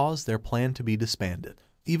that caused their plan to be disbanded.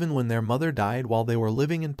 Even when their mother died while they were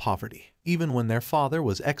living in poverty. Even when their father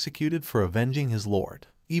was executed for avenging his lord.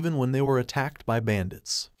 Even when they were attacked by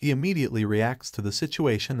bandits. He immediately reacts to the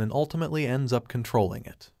situation and ultimately ends up controlling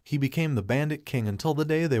it. He became the bandit king until the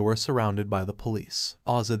day they were surrounded by the police.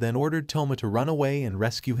 Oza then ordered Toma to run away and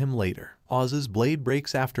rescue him later. Oza's blade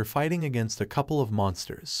breaks after fighting against a couple of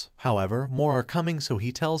monsters. However, more are coming, so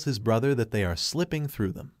he tells his brother that they are slipping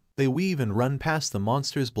through them. They weave and run past the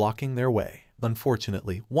monsters blocking their way.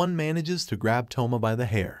 Unfortunately, one manages to grab Toma by the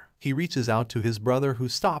hair. He reaches out to his brother who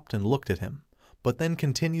stopped and looked at him, but then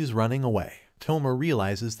continues running away. Toma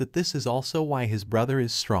realizes that this is also why his brother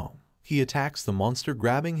is strong. He attacks the monster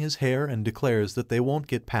grabbing his hair and declares that they won't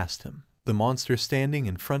get past him. The monster standing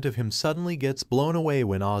in front of him suddenly gets blown away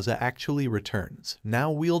when Oza actually returns,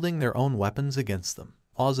 now wielding their own weapons against them.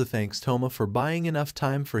 Oza thanks Toma for buying enough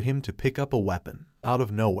time for him to pick up a weapon. Out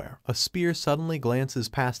of nowhere, a spear suddenly glances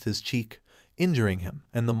past his cheek, injuring him,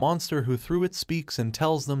 and the monster who threw it speaks and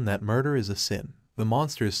tells them that murder is a sin. The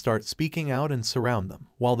monsters start speaking out and surround them,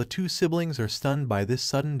 while the two siblings are stunned by this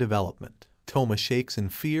sudden development. Toma shakes in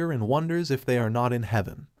fear and wonders if they are not in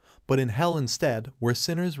heaven, but in hell instead, where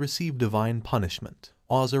sinners receive divine punishment.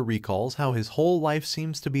 Oza recalls how his whole life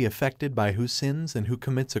seems to be affected by who sins and who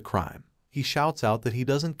commits a crime. He shouts out that he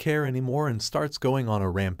doesn't care anymore and starts going on a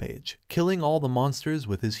rampage, killing all the monsters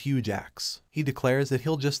with his huge axe. He declares that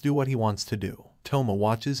he'll just do what he wants to do. Toma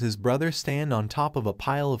watches his brother stand on top of a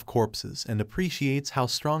pile of corpses and appreciates how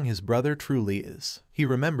strong his brother truly is. He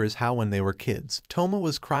remembers how when they were kids, Toma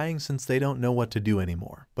was crying since they don't know what to do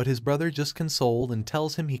anymore, but his brother just consoled and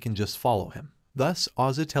tells him he can just follow him. Thus,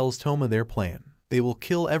 Oza tells Toma their plan. They will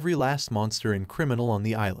kill every last monster and criminal on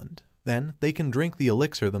the island. Then, they can drink the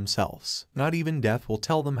elixir themselves. Not even death will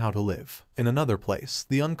tell them how to live. In another place,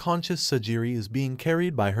 the unconscious Sajiri is being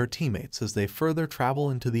carried by her teammates as they further travel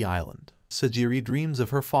into the island. Sajiri dreams of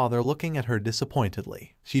her father looking at her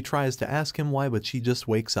disappointedly. She tries to ask him why, but she just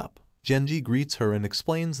wakes up. Genji greets her and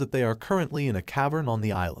explains that they are currently in a cavern on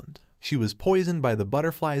the island. She was poisoned by the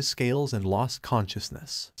butterfly's scales and lost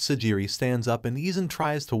consciousness. Sajiri stands up and Izan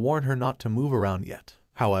tries to warn her not to move around yet.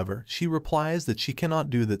 However, she replies that she cannot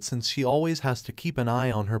do that since she always has to keep an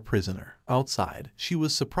eye on her prisoner. Outside, she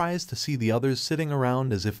was surprised to see the others sitting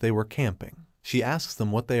around as if they were camping. She asks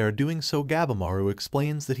them what they are doing, so Gabimaru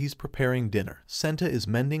explains that he's preparing dinner. Senta is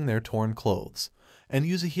mending their torn clothes, and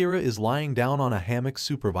Yuzahira is lying down on a hammock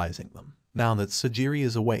supervising them. Now that Sajiri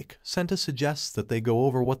is awake, Senta suggests that they go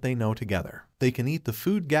over what they know together. They can eat the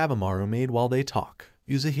food Gabimaru made while they talk.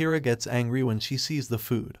 Yuzahira gets angry when she sees the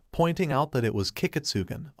food, pointing out that it was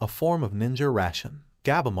kiketsugen, a form of ninja ration.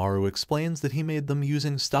 Gabimaru explains that he made them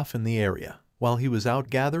using stuff in the area. While he was out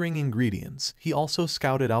gathering ingredients, he also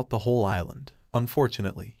scouted out the whole island.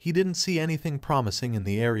 Unfortunately, he didn't see anything promising in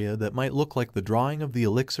the area that might look like the drawing of the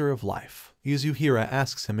elixir of life. Yuzahira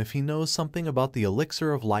asks him if he knows something about the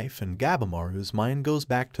elixir of life, and Gabimaru's mind goes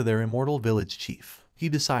back to their immortal village chief. He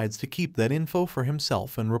decides to keep that info for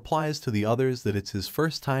himself and replies to the others that it's his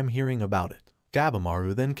first time hearing about it.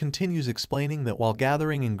 Gabimaru then continues explaining that while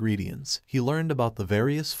gathering ingredients, he learned about the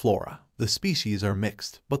various flora. The species are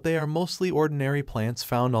mixed, but they are mostly ordinary plants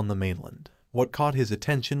found on the mainland. What caught his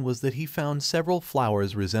attention was that he found several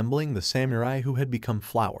flowers resembling the samurai who had become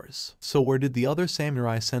flowers. So where did the other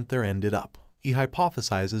samurai sent there ended up? He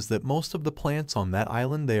hypothesizes that most of the plants on that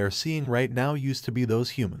island they are seeing right now used to be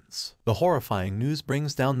those humans. The horrifying news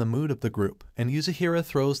brings down the mood of the group, and Yuzahira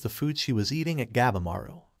throws the food she was eating at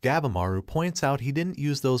Gabimaru. Gabimaru points out he didn't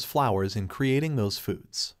use those flowers in creating those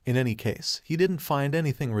foods. In any case, he didn't find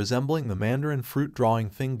anything resembling the mandarin fruit drawing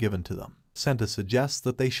thing given to them. Senta suggests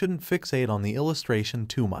that they shouldn't fixate on the illustration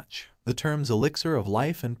too much. The terms elixir of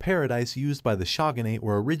life and paradise used by the shogunate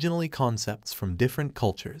were originally concepts from different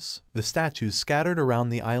cultures. The statues scattered around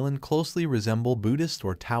the island closely resemble Buddhist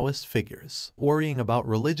or Taoist figures. Worrying about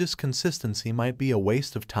religious consistency might be a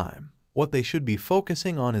waste of time. What they should be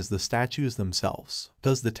focusing on is the statues themselves.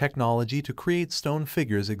 Does the technology to create stone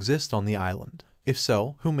figures exist on the island? If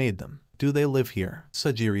so, who made them? Do they live here?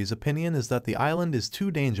 Sajiri's opinion is that the island is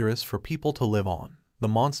too dangerous for people to live on. The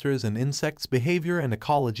monsters and insects' behavior and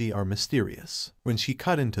ecology are mysterious. When she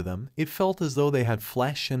cut into them, it felt as though they had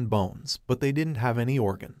flesh and bones, but they didn't have any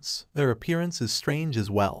organs. Their appearance is strange as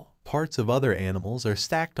well. Parts of other animals are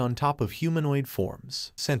stacked on top of humanoid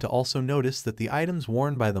forms. Senta also noticed that the items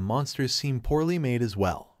worn by the monsters seem poorly made as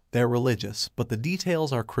well. They're religious, but the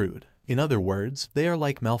details are crude. In other words, they are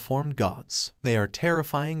like malformed gods. They are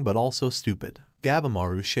terrifying but also stupid.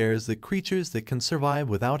 Gabimaru shares that creatures that can survive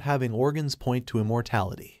without having organs point to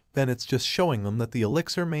immortality. Then it's just showing them that the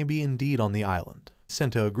elixir may be indeed on the island.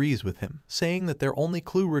 Senta agrees with him, saying that their only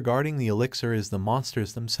clue regarding the elixir is the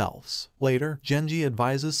monsters themselves. Later, Genji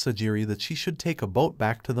advises Sajiri that she should take a boat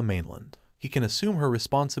back to the mainland. He can assume her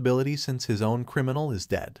responsibility since his own criminal is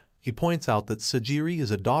dead. He points out that Sajiri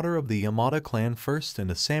is a daughter of the Yamada clan first and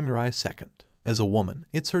a samurai second. As a woman,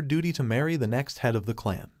 it's her duty to marry the next head of the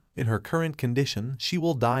clan. In her current condition, she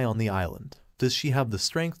will die on the island. Does she have the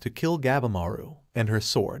strength to kill Gabimaru? And her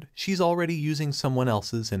sword, she's already using someone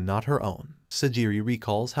else's and not her own. Sajiri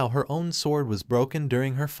recalls how her own sword was broken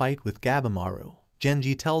during her fight with Gabimaru.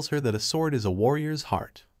 Genji tells her that a sword is a warrior's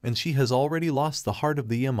heart, and she has already lost the heart of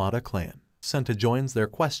the Yamada clan. Senta joins their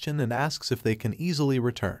question and asks if they can easily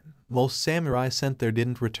return. Most samurai sent there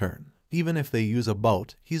didn't return. Even if they use a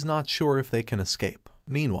boat, he's not sure if they can escape.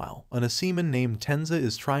 Meanwhile, an seaman named Tenza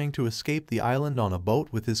is trying to escape the island on a boat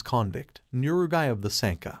with his convict, Nurugai of the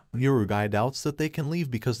Sanka. Nurugai doubts that they can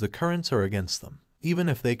leave because the currents are against them. Even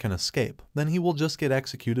if they can escape, then he will just get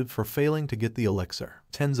executed for failing to get the elixir.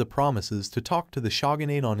 Tenza promises to talk to the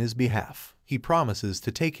shogunate on his behalf. He promises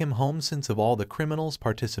to take him home since of all the criminals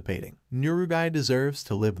participating, Nurugai deserves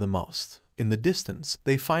to live the most. In the distance,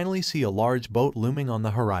 they finally see a large boat looming on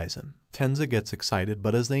the horizon. Tenza gets excited,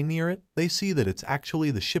 but as they near it, they see that it's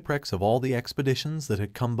actually the shipwrecks of all the expeditions that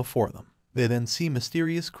had come before them. They then see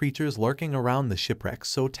mysterious creatures lurking around the shipwrecks,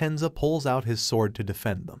 so Tenza pulls out his sword to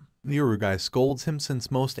defend them. Nurugai scolds him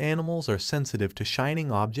since most animals are sensitive to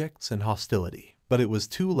shining objects and hostility. But it was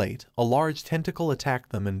too late. A large tentacle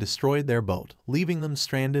attacked them and destroyed their boat, leaving them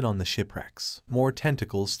stranded on the shipwrecks. More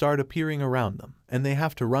tentacles start appearing around them, and they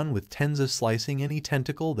have to run with Tenza slicing any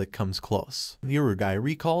tentacle that comes close. Nurugai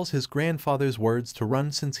recalls his grandfather's words to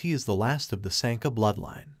run since he is the last of the Sanka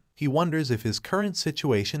bloodline. He wonders if his current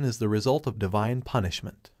situation is the result of divine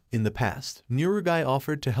punishment. In the past, Nurugai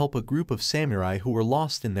offered to help a group of samurai who were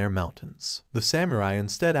lost in their mountains. The samurai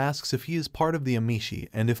instead asks if he is part of the Amishi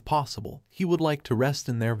and if possible, he would like to rest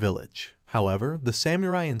in their village. However, the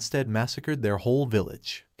samurai instead massacred their whole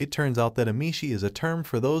village. It turns out that Amishi is a term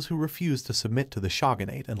for those who refuse to submit to the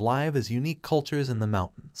shogunate and live as unique cultures in the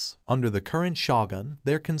mountains. Under the current shogun,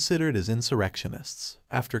 they're considered as insurrectionists.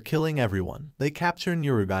 After killing everyone, they capture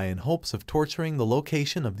Nurugai in hopes of torturing the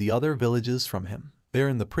location of the other villages from him. There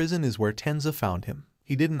in the prison is where Tenza found him.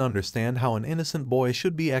 He didn't understand how an innocent boy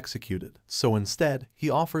should be executed, so instead, he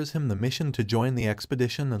offers him the mission to join the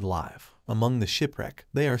expedition and live. Among the shipwreck,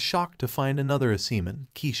 they are shocked to find another seaman,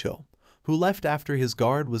 Kisho, who left after his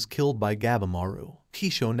guard was killed by Gabimaru.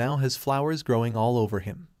 Kisho now has flowers growing all over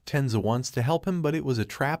him. Tenza wants to help him, but it was a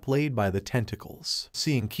trap laid by the tentacles.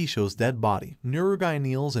 Seeing Kisho's dead body, Nurugai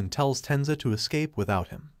kneels and tells Tenza to escape without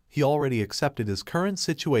him. He already accepted his current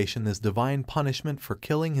situation as divine punishment for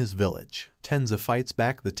killing his village. Tenza fights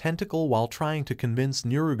back the tentacle while trying to convince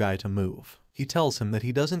Nurugai to move. He tells him that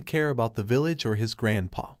he doesn't care about the village or his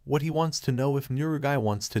grandpa. What he wants to know if Nurugai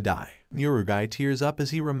wants to die. Nurugai tears up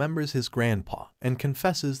as he remembers his grandpa and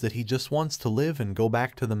confesses that he just wants to live and go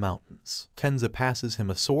back to the mountains. Tenza passes him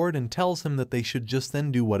a sword and tells him that they should just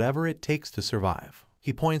then do whatever it takes to survive.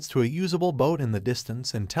 He points to a usable boat in the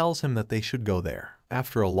distance and tells him that they should go there.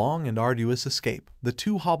 After a long and arduous escape, the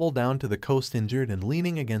two hobble down to the coast injured and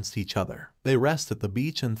leaning against each other. They rest at the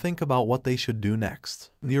beach and think about what they should do next.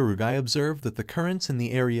 Nurugai observed that the currents in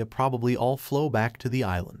the area probably all flow back to the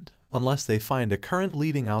island. Unless they find a current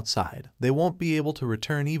leading outside, they won't be able to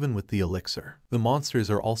return even with the elixir. The monsters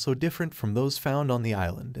are also different from those found on the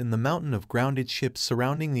island, and the mountain of grounded ships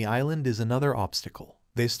surrounding the island is another obstacle.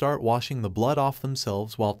 They start washing the blood off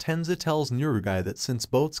themselves while Tenza tells Nurugai that since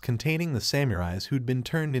boats containing the samurais who'd been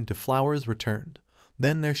turned into flowers returned,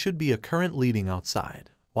 then there should be a current leading outside.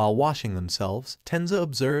 While washing themselves, Tenza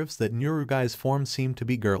observes that Nurugai's form seemed to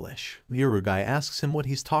be girlish. Nurugai asks him what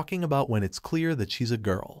he's talking about when it's clear that she's a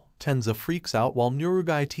girl. Tenza freaks out while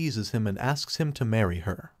Nurugai teases him and asks him to marry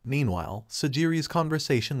her. Meanwhile, Sajiri's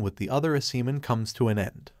conversation with the other seaman comes to an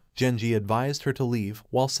end. Genji advised her to leave,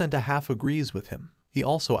 while Senta half agrees with him. He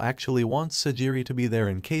also actually wants Sajiri to be there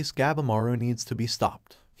in case Gabimaru needs to be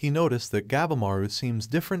stopped. He noticed that Gabimaru seems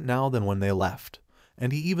different now than when they left,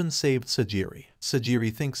 and he even saved Sajiri.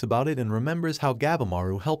 Sajiri thinks about it and remembers how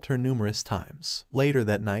Gabimaru helped her numerous times. Later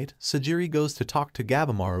that night, Sajiri goes to talk to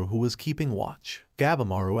Gabimaru, who was keeping watch.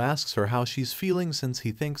 Gabimaru asks her how she's feeling since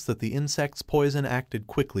he thinks that the insect's poison acted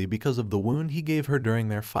quickly because of the wound he gave her during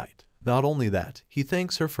their fight. Not only that, he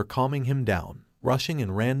thanks her for calming him down. Rushing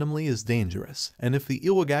in randomly is dangerous, and if the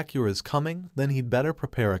Iwagakure is coming, then he'd better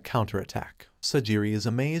prepare a counterattack. Sajiri is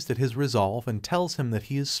amazed at his resolve and tells him that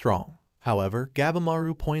he is strong. However,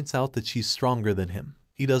 Gabimaru points out that she's stronger than him.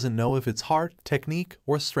 He doesn't know if it's heart, technique,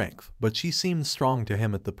 or strength, but she seems strong to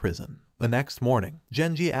him at the prison. The next morning,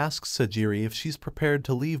 Genji asks Sajiri if she's prepared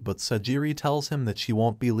to leave, but Sajiri tells him that she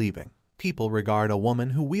won't be leaving. People regard a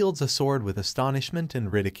woman who wields a sword with astonishment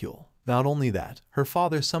and ridicule. Not only that, her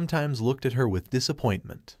father sometimes looked at her with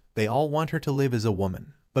disappointment. They all want her to live as a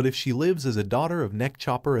woman. But if she lives as a daughter of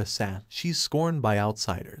Neckchopper Asan, she's scorned by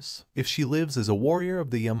outsiders. If she lives as a warrior of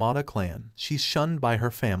the Yamada clan, she's shunned by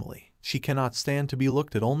her family. She cannot stand to be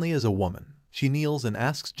looked at only as a woman. She kneels and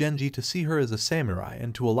asks Genji to see her as a samurai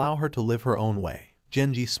and to allow her to live her own way.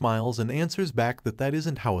 Genji smiles and answers back that that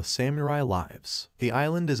isn't how a samurai lives. The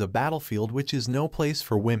island is a battlefield which is no place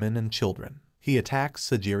for women and children. He attacks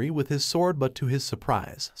Sajiri with his sword, but to his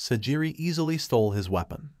surprise, Sajiri easily stole his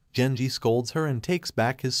weapon. Genji scolds her and takes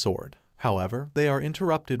back his sword. However, they are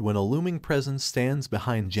interrupted when a looming presence stands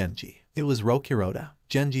behind Genji. It was Rokuroda.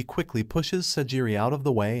 Genji quickly pushes Sajiri out of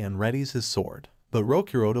the way and readies his sword. But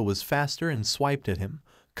Rokuroda was faster and swiped at him,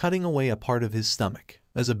 cutting away a part of his stomach.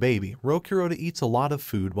 As a baby, Rokuroda eats a lot of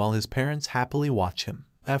food while his parents happily watch him.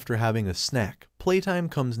 After having a snack, playtime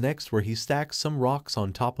comes next, where he stacks some rocks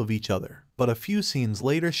on top of each other. But a few scenes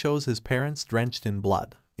later shows his parents drenched in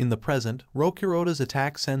blood. In the present, Rokuroda's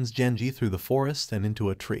attack sends Genji through the forest and into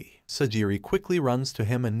a tree. Sajiri quickly runs to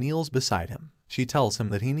him and kneels beside him. She tells him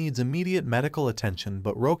that he needs immediate medical attention,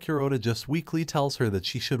 but Rokuroda just weakly tells her that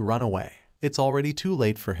she should run away. It's already too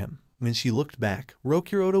late for him. When she looked back,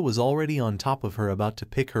 Rokuroda was already on top of her, about to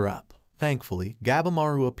pick her up. Thankfully,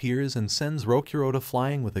 Gabimaru appears and sends Rokuroda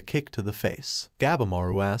flying with a kick to the face.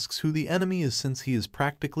 Gabimaru asks who the enemy is since he is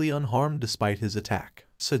practically unharmed despite his attack.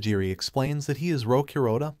 Sajiri explains that he is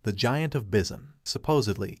Rokuroda, the giant of Bizen.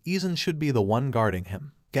 Supposedly, Izan should be the one guarding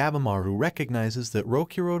him. Gabimaru recognizes that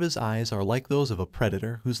Rokuroda's eyes are like those of a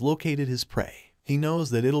predator who's located his prey. He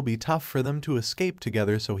knows that it'll be tough for them to escape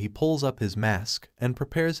together, so he pulls up his mask and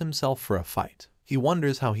prepares himself for a fight. He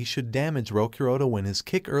wonders how he should damage Rokuroda when his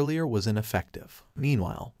kick earlier was ineffective.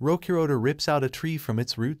 Meanwhile, Rokuroda rips out a tree from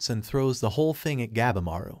its roots and throws the whole thing at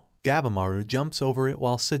Gabimaru. Gabimaru jumps over it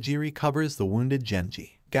while Sajiri covers the wounded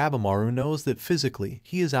Genji. Gabimaru knows that physically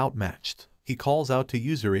he is outmatched. He calls out to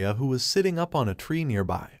Yuzuriya, who was sitting up on a tree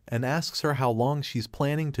nearby, and asks her how long she's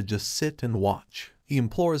planning to just sit and watch. He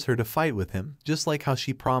implores her to fight with him, just like how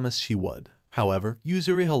she promised she would. However,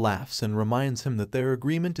 Yuzuriha laughs and reminds him that their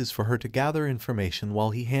agreement is for her to gather information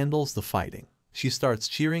while he handles the fighting. She starts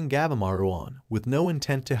cheering Gabimaru on, with no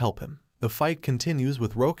intent to help him. The fight continues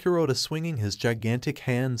with Rokuroda swinging his gigantic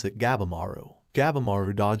hands at Gabimaru.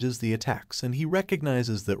 Gabimaru dodges the attacks, and he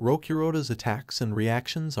recognizes that Rokuroda's attacks and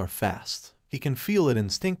reactions are fast. He can feel it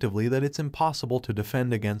instinctively that it's impossible to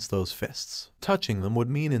defend against those fists. Touching them would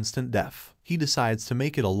mean instant death. He decides to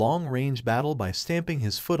make it a long-range battle by stamping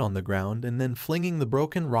his foot on the ground and then flinging the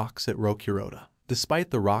broken rocks at Rokuroda.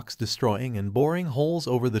 Despite the rocks destroying and boring holes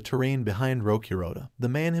over the terrain behind Rokuroda, the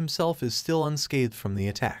man himself is still unscathed from the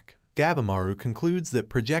attack. Gabimaru concludes that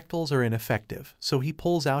projectiles are ineffective, so he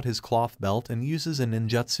pulls out his cloth belt and uses a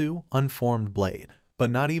ninjutsu, unformed blade. But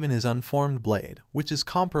not even his unformed blade, which is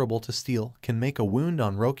comparable to steel, can make a wound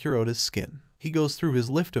on Rokuroda's skin. He goes through his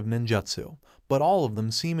lift of ninjutsu, but all of them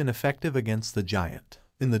seem ineffective against the giant.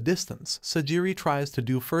 In the distance, Sajiri tries to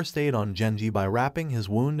do first aid on Genji by wrapping his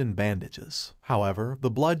wound in bandages. However,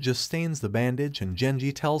 the blood just stains the bandage and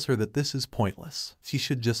Genji tells her that this is pointless. She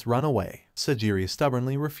should just run away. Sajiri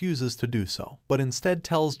stubbornly refuses to do so, but instead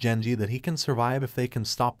tells Genji that he can survive if they can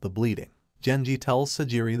stop the bleeding. Genji tells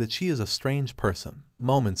Sajiri that she is a strange person.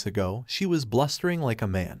 Moments ago, she was blustering like a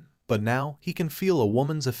man, but now he can feel a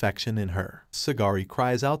woman's affection in her. Sagari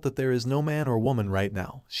cries out that there is no man or woman right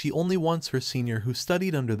now. She only wants her senior who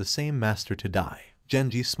studied under the same master to die.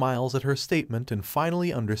 Genji smiles at her statement and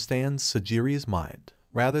finally understands Sajiri's mind.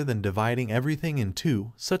 Rather than dividing everything in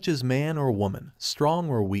two, such as man or woman, strong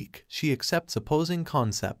or weak, she accepts opposing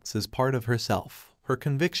concepts as part of herself. Her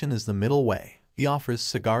conviction is the middle way. He offers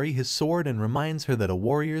Sagari his sword and reminds her that a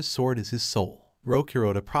warrior's sword is his soul.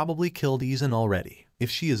 Rokuroda probably killed Izan already. If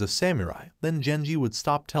she is a samurai, then Genji would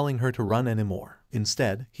stop telling her to run anymore.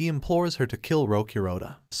 Instead, he implores her to kill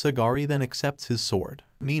Rokuroda. Sagari then accepts his sword.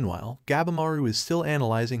 Meanwhile, Gabimaru is still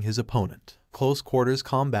analyzing his opponent. Close quarters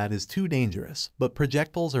combat is too dangerous, but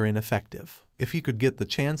projectiles are ineffective. If he could get the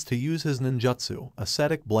chance to use his ninjutsu,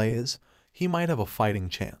 ascetic blaze, he might have a fighting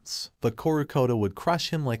chance. But Kurokoda would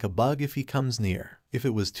crush him like a bug if he comes near. If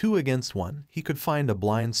it was 2 against 1, he could find a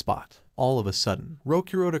blind spot. All of a sudden,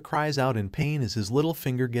 Rokuroda cries out in pain as his little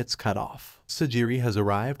finger gets cut off. Sajiri has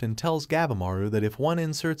arrived and tells Gabimaru that if one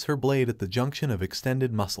inserts her blade at the junction of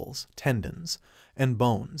extended muscles, tendons, and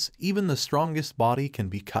bones, even the strongest body can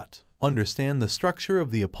be cut. Understand the structure of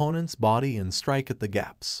the opponent's body and strike at the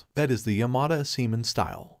gaps. That is the Yamada Seaman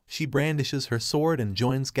style. She brandishes her sword and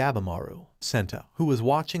joins Gabimaru. Senta, who was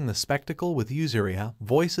watching the spectacle with Yuzuriha,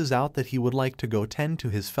 voices out that he would like to go tend to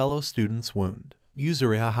his fellow student's wound.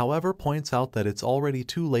 Yuzuriha, however, points out that it's already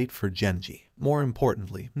too late for Genji. More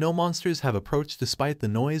importantly, no monsters have approached despite the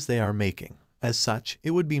noise they are making. As such,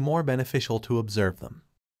 it would be more beneficial to observe them.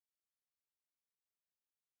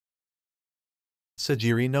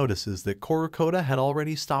 Sajiri notices that Kurokoda had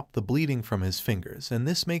already stopped the bleeding from his fingers, and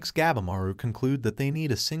this makes Gabimaru conclude that they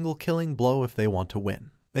need a single killing blow if they want to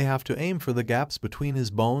win. They have to aim for the gaps between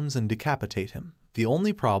his bones and decapitate him. The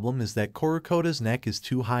only problem is that Kurokoda's neck is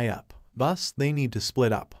too high up. Thus, they need to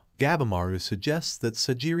split up. Gabimaru suggests that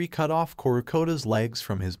Sajiri cut off Kurokoda's legs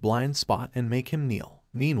from his blind spot and make him kneel.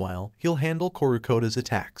 Meanwhile, he'll handle Kurokoda's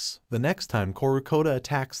attacks. The next time Kurokoda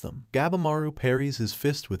attacks them, Gabimaru parries his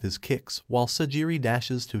fist with his kicks, while Sajiri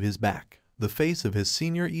dashes to his back. The face of his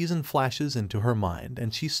senior Izan flashes into her mind,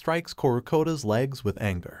 and she strikes Kurokoda's legs with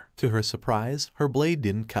anger. To her surprise, her blade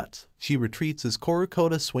didn't cut. She retreats as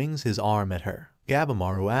Kurokoda swings his arm at her.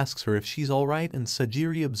 Gabimaru asks her if she's alright, and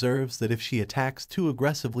Sajiri observes that if she attacks too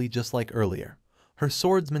aggressively just like earlier, her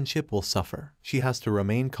swordsmanship will suffer. She has to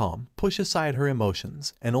remain calm, push aside her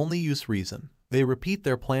emotions, and only use reason. They repeat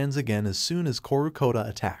their plans again as soon as Kurokoda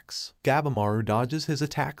attacks. Gabimaru dodges his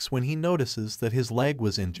attacks when he notices that his leg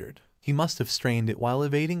was injured. He must have strained it while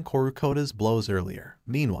evading Kurokoda's blows earlier.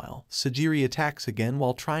 Meanwhile, Sajiri attacks again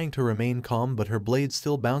while trying to remain calm, but her blade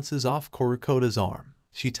still bounces off Kurokoda's arm.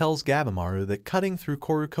 She tells Gabimaru that cutting through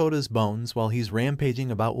Kurokoda's bones while he's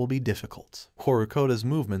rampaging about will be difficult. Kurokoda's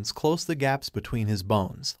movements close the gaps between his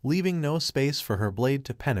bones, leaving no space for her blade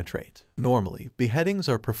to penetrate. Normally, beheadings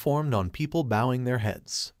are performed on people bowing their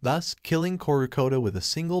heads. Thus, killing Kurokoda with a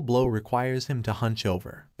single blow requires him to hunch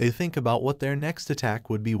over. They think about what their next attack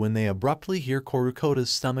would be when they abruptly hear Kurokoda's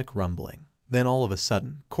stomach rumbling. Then all of a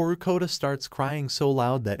sudden, Kurokoda starts crying so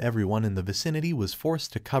loud that everyone in the vicinity was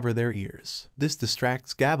forced to cover their ears. This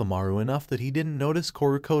distracts Gabimaru enough that he didn't notice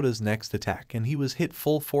Kurokoda's next attack, and he was hit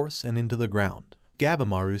full force and into the ground.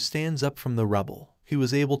 Gabimaru stands up from the rubble. He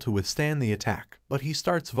was able to withstand the attack, but he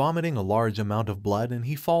starts vomiting a large amount of blood and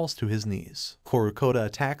he falls to his knees. Kurokoda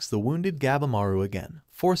attacks the wounded Gabimaru again,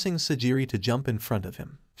 forcing Sajiri to jump in front of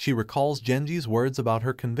him. She recalls Genji's words about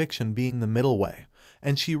her conviction being the middle way,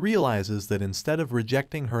 and she realizes that instead of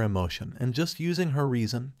rejecting her emotion and just using her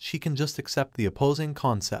reason, she can just accept the opposing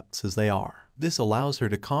concepts as they are. This allows her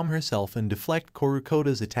to calm herself and deflect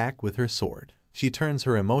Kurokoda's attack with her sword. She turns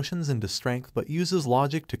her emotions into strength but uses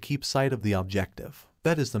logic to keep sight of the objective.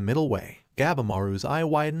 That is the middle way. Gabimaru's eye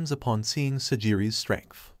widens upon seeing Sajiri's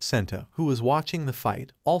strength. Senta, who was watching the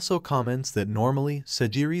fight, also comments that normally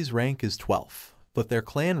Sajiri's rank is 12th, but their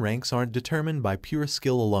clan ranks aren't determined by pure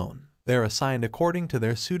skill alone. They're assigned according to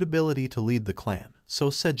their suitability to lead the clan, so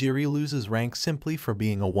Sajiri loses rank simply for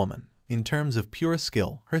being a woman. In terms of pure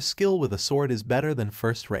skill, her skill with a sword is better than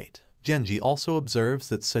first rate. Genji also observes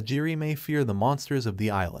that Sajiri may fear the monsters of the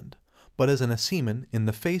island, but as an Aseman, in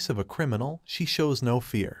the face of a criminal, she shows no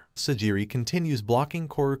fear. Sajiri continues blocking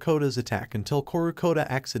Kurokoda's attack until Kurokoda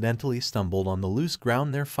accidentally stumbled on the loose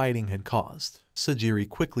ground their fighting had caused. Sajiri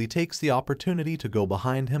quickly takes the opportunity to go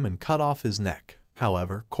behind him and cut off his neck.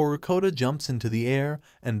 However, Kurokoda jumps into the air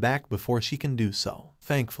and back before she can do so.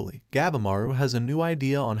 Thankfully, Gabimaru has a new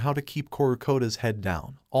idea on how to keep Kurokoda's head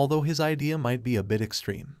down, although his idea might be a bit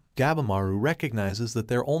extreme. Gabimaru recognizes that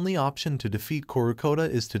their only option to defeat Kurokoda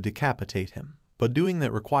is to decapitate him, but doing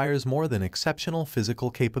that requires more than exceptional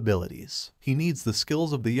physical capabilities. He needs the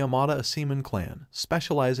skills of the Yamada Aseman clan,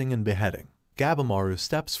 specializing in beheading. Gabimaru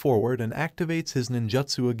steps forward and activates his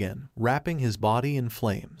ninjutsu again, wrapping his body in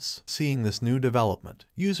flames. Seeing this new development,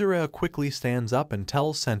 Yuzuriha quickly stands up and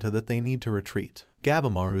tells Senta that they need to retreat.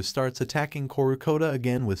 Gabimaru starts attacking Kurokoda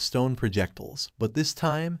again with stone projectiles, but this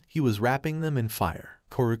time, he was wrapping them in fire.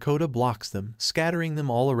 Kurokoda blocks them, scattering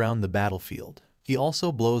them all around the battlefield. He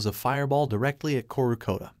also blows a fireball directly at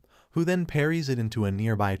Kurokoda, who then parries it into a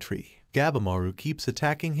nearby tree. Gabimaru keeps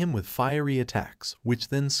attacking him with fiery attacks, which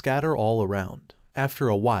then scatter all around. After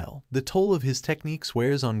a while, the toll of his techniques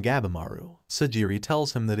wears on Gabimaru. Sajiri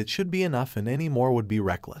tells him that it should be enough and any more would be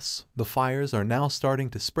reckless. The fires are now starting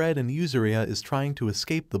to spread and Yuzuriha is trying to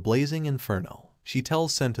escape the blazing inferno. She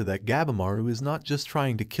tells Senta that Gabimaru is not just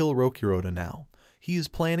trying to kill Rokuroda now. He is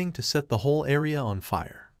planning to set the whole area on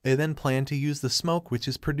fire. They then plan to use the smoke which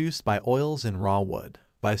is produced by oils and raw wood.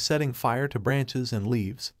 By setting fire to branches and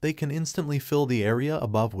leaves, they can instantly fill the area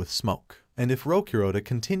above with smoke. And if Rokuroda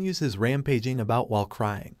continues his rampaging about while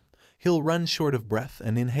crying, he'll run short of breath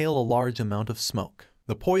and inhale a large amount of smoke.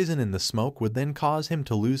 The poison in the smoke would then cause him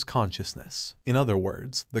to lose consciousness. In other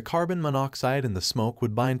words, the carbon monoxide in the smoke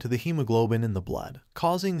would bind to the hemoglobin in the blood,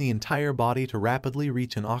 causing the entire body to rapidly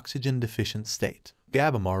reach an oxygen-deficient state.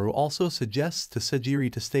 Gabimaru also suggests to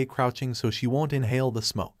Sajiri to stay crouching so she won't inhale the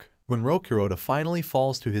smoke. When Rokuroda finally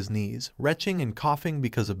falls to his knees, retching and coughing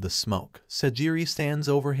because of the smoke, Sajiri stands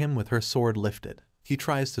over him with her sword lifted. He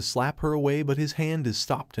tries to slap her away but his hand is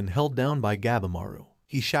stopped and held down by Gabimaru.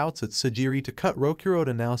 He shouts at Sajiri to cut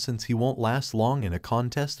Rokuroda now since he won't last long in a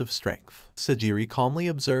contest of strength. Sajiri calmly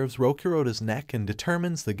observes Rokuroda's neck and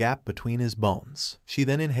determines the gap between his bones. She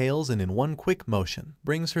then inhales and in one quick motion,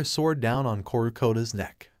 brings her sword down on Korukoda's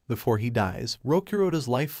neck. Before he dies, Rokuroda's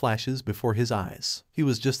life flashes before his eyes. He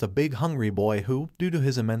was just a big hungry boy who, due to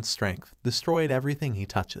his immense strength, destroyed everything he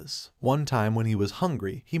touches. One time when he was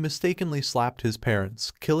hungry, he mistakenly slapped his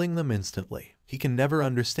parents, killing them instantly. He can never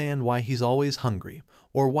understand why he's always hungry,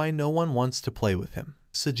 or why no one wants to play with him.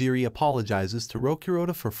 Sajiri apologizes to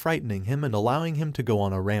Rokuroda for frightening him and allowing him to go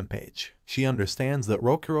on a rampage. She understands that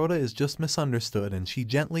Rokuroda is just misunderstood and she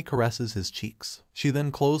gently caresses his cheeks. She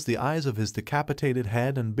then closed the eyes of his decapitated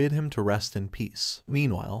head and bid him to rest in peace.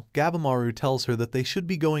 Meanwhile, Gabimaru tells her that they should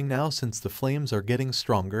be going now since the flames are getting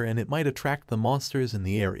stronger and it might attract the monsters in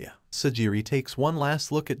the area. Sajiri takes one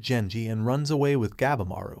last look at Genji and runs away with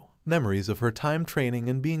Gabimaru. Memories of her time training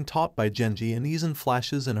and being taught by Genji and Izen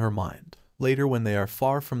flashes in her mind. Later, when they are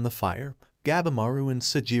far from the fire, Gabimaru and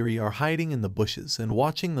Sajiri are hiding in the bushes and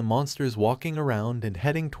watching the monsters walking around and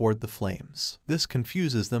heading toward the flames. This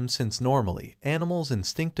confuses them since normally, animals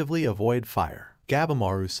instinctively avoid fire.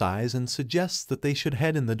 Gabimaru sighs and suggests that they should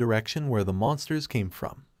head in the direction where the monsters came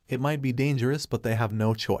from. It might be dangerous, but they have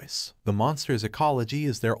no choice. The monster's ecology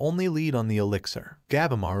is their only lead on the elixir.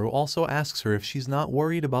 Gabimaru also asks her if she's not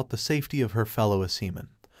worried about the safety of her fellow seamen.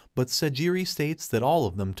 But Sajiri states that all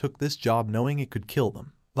of them took this job knowing it could kill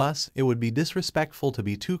them. Thus, it would be disrespectful to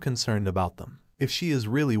be too concerned about them. If she is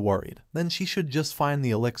really worried, then she should just find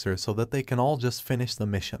the elixir so that they can all just finish the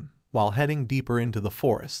mission. While heading deeper into the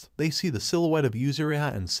forest, they see the silhouette of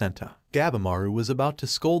Yuzuriha and Senta. Gabimaru was about to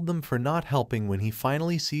scold them for not helping when he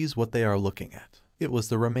finally sees what they are looking at. It was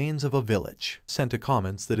the remains of a village. Senta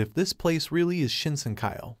comments that if this place really is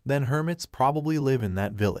Shinsenkyo, then hermits probably live in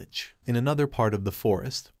that village. In another part of the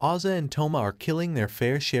forest, Aza and Toma are killing their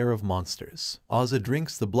fair share of monsters. Aza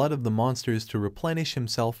drinks the blood of the monsters to replenish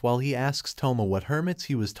himself while he asks Toma what hermits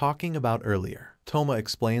he was talking about earlier. Toma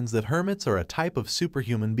explains that hermits are a type of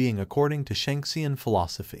superhuman being according to Shanxian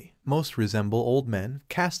philosophy. Most resemble old men,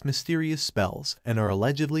 cast mysterious spells, and are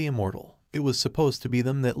allegedly immortal. It was supposed to be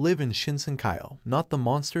them that live in Shinsenkyo, not the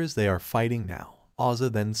monsters they are fighting now. Aza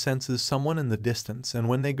then senses someone in the distance, and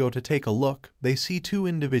when they go to take a look, they see two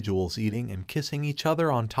individuals eating and kissing each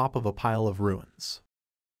other on top of a pile of ruins.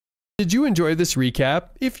 Did you enjoy this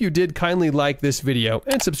recap? If you did, kindly like this video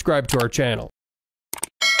and subscribe to our channel.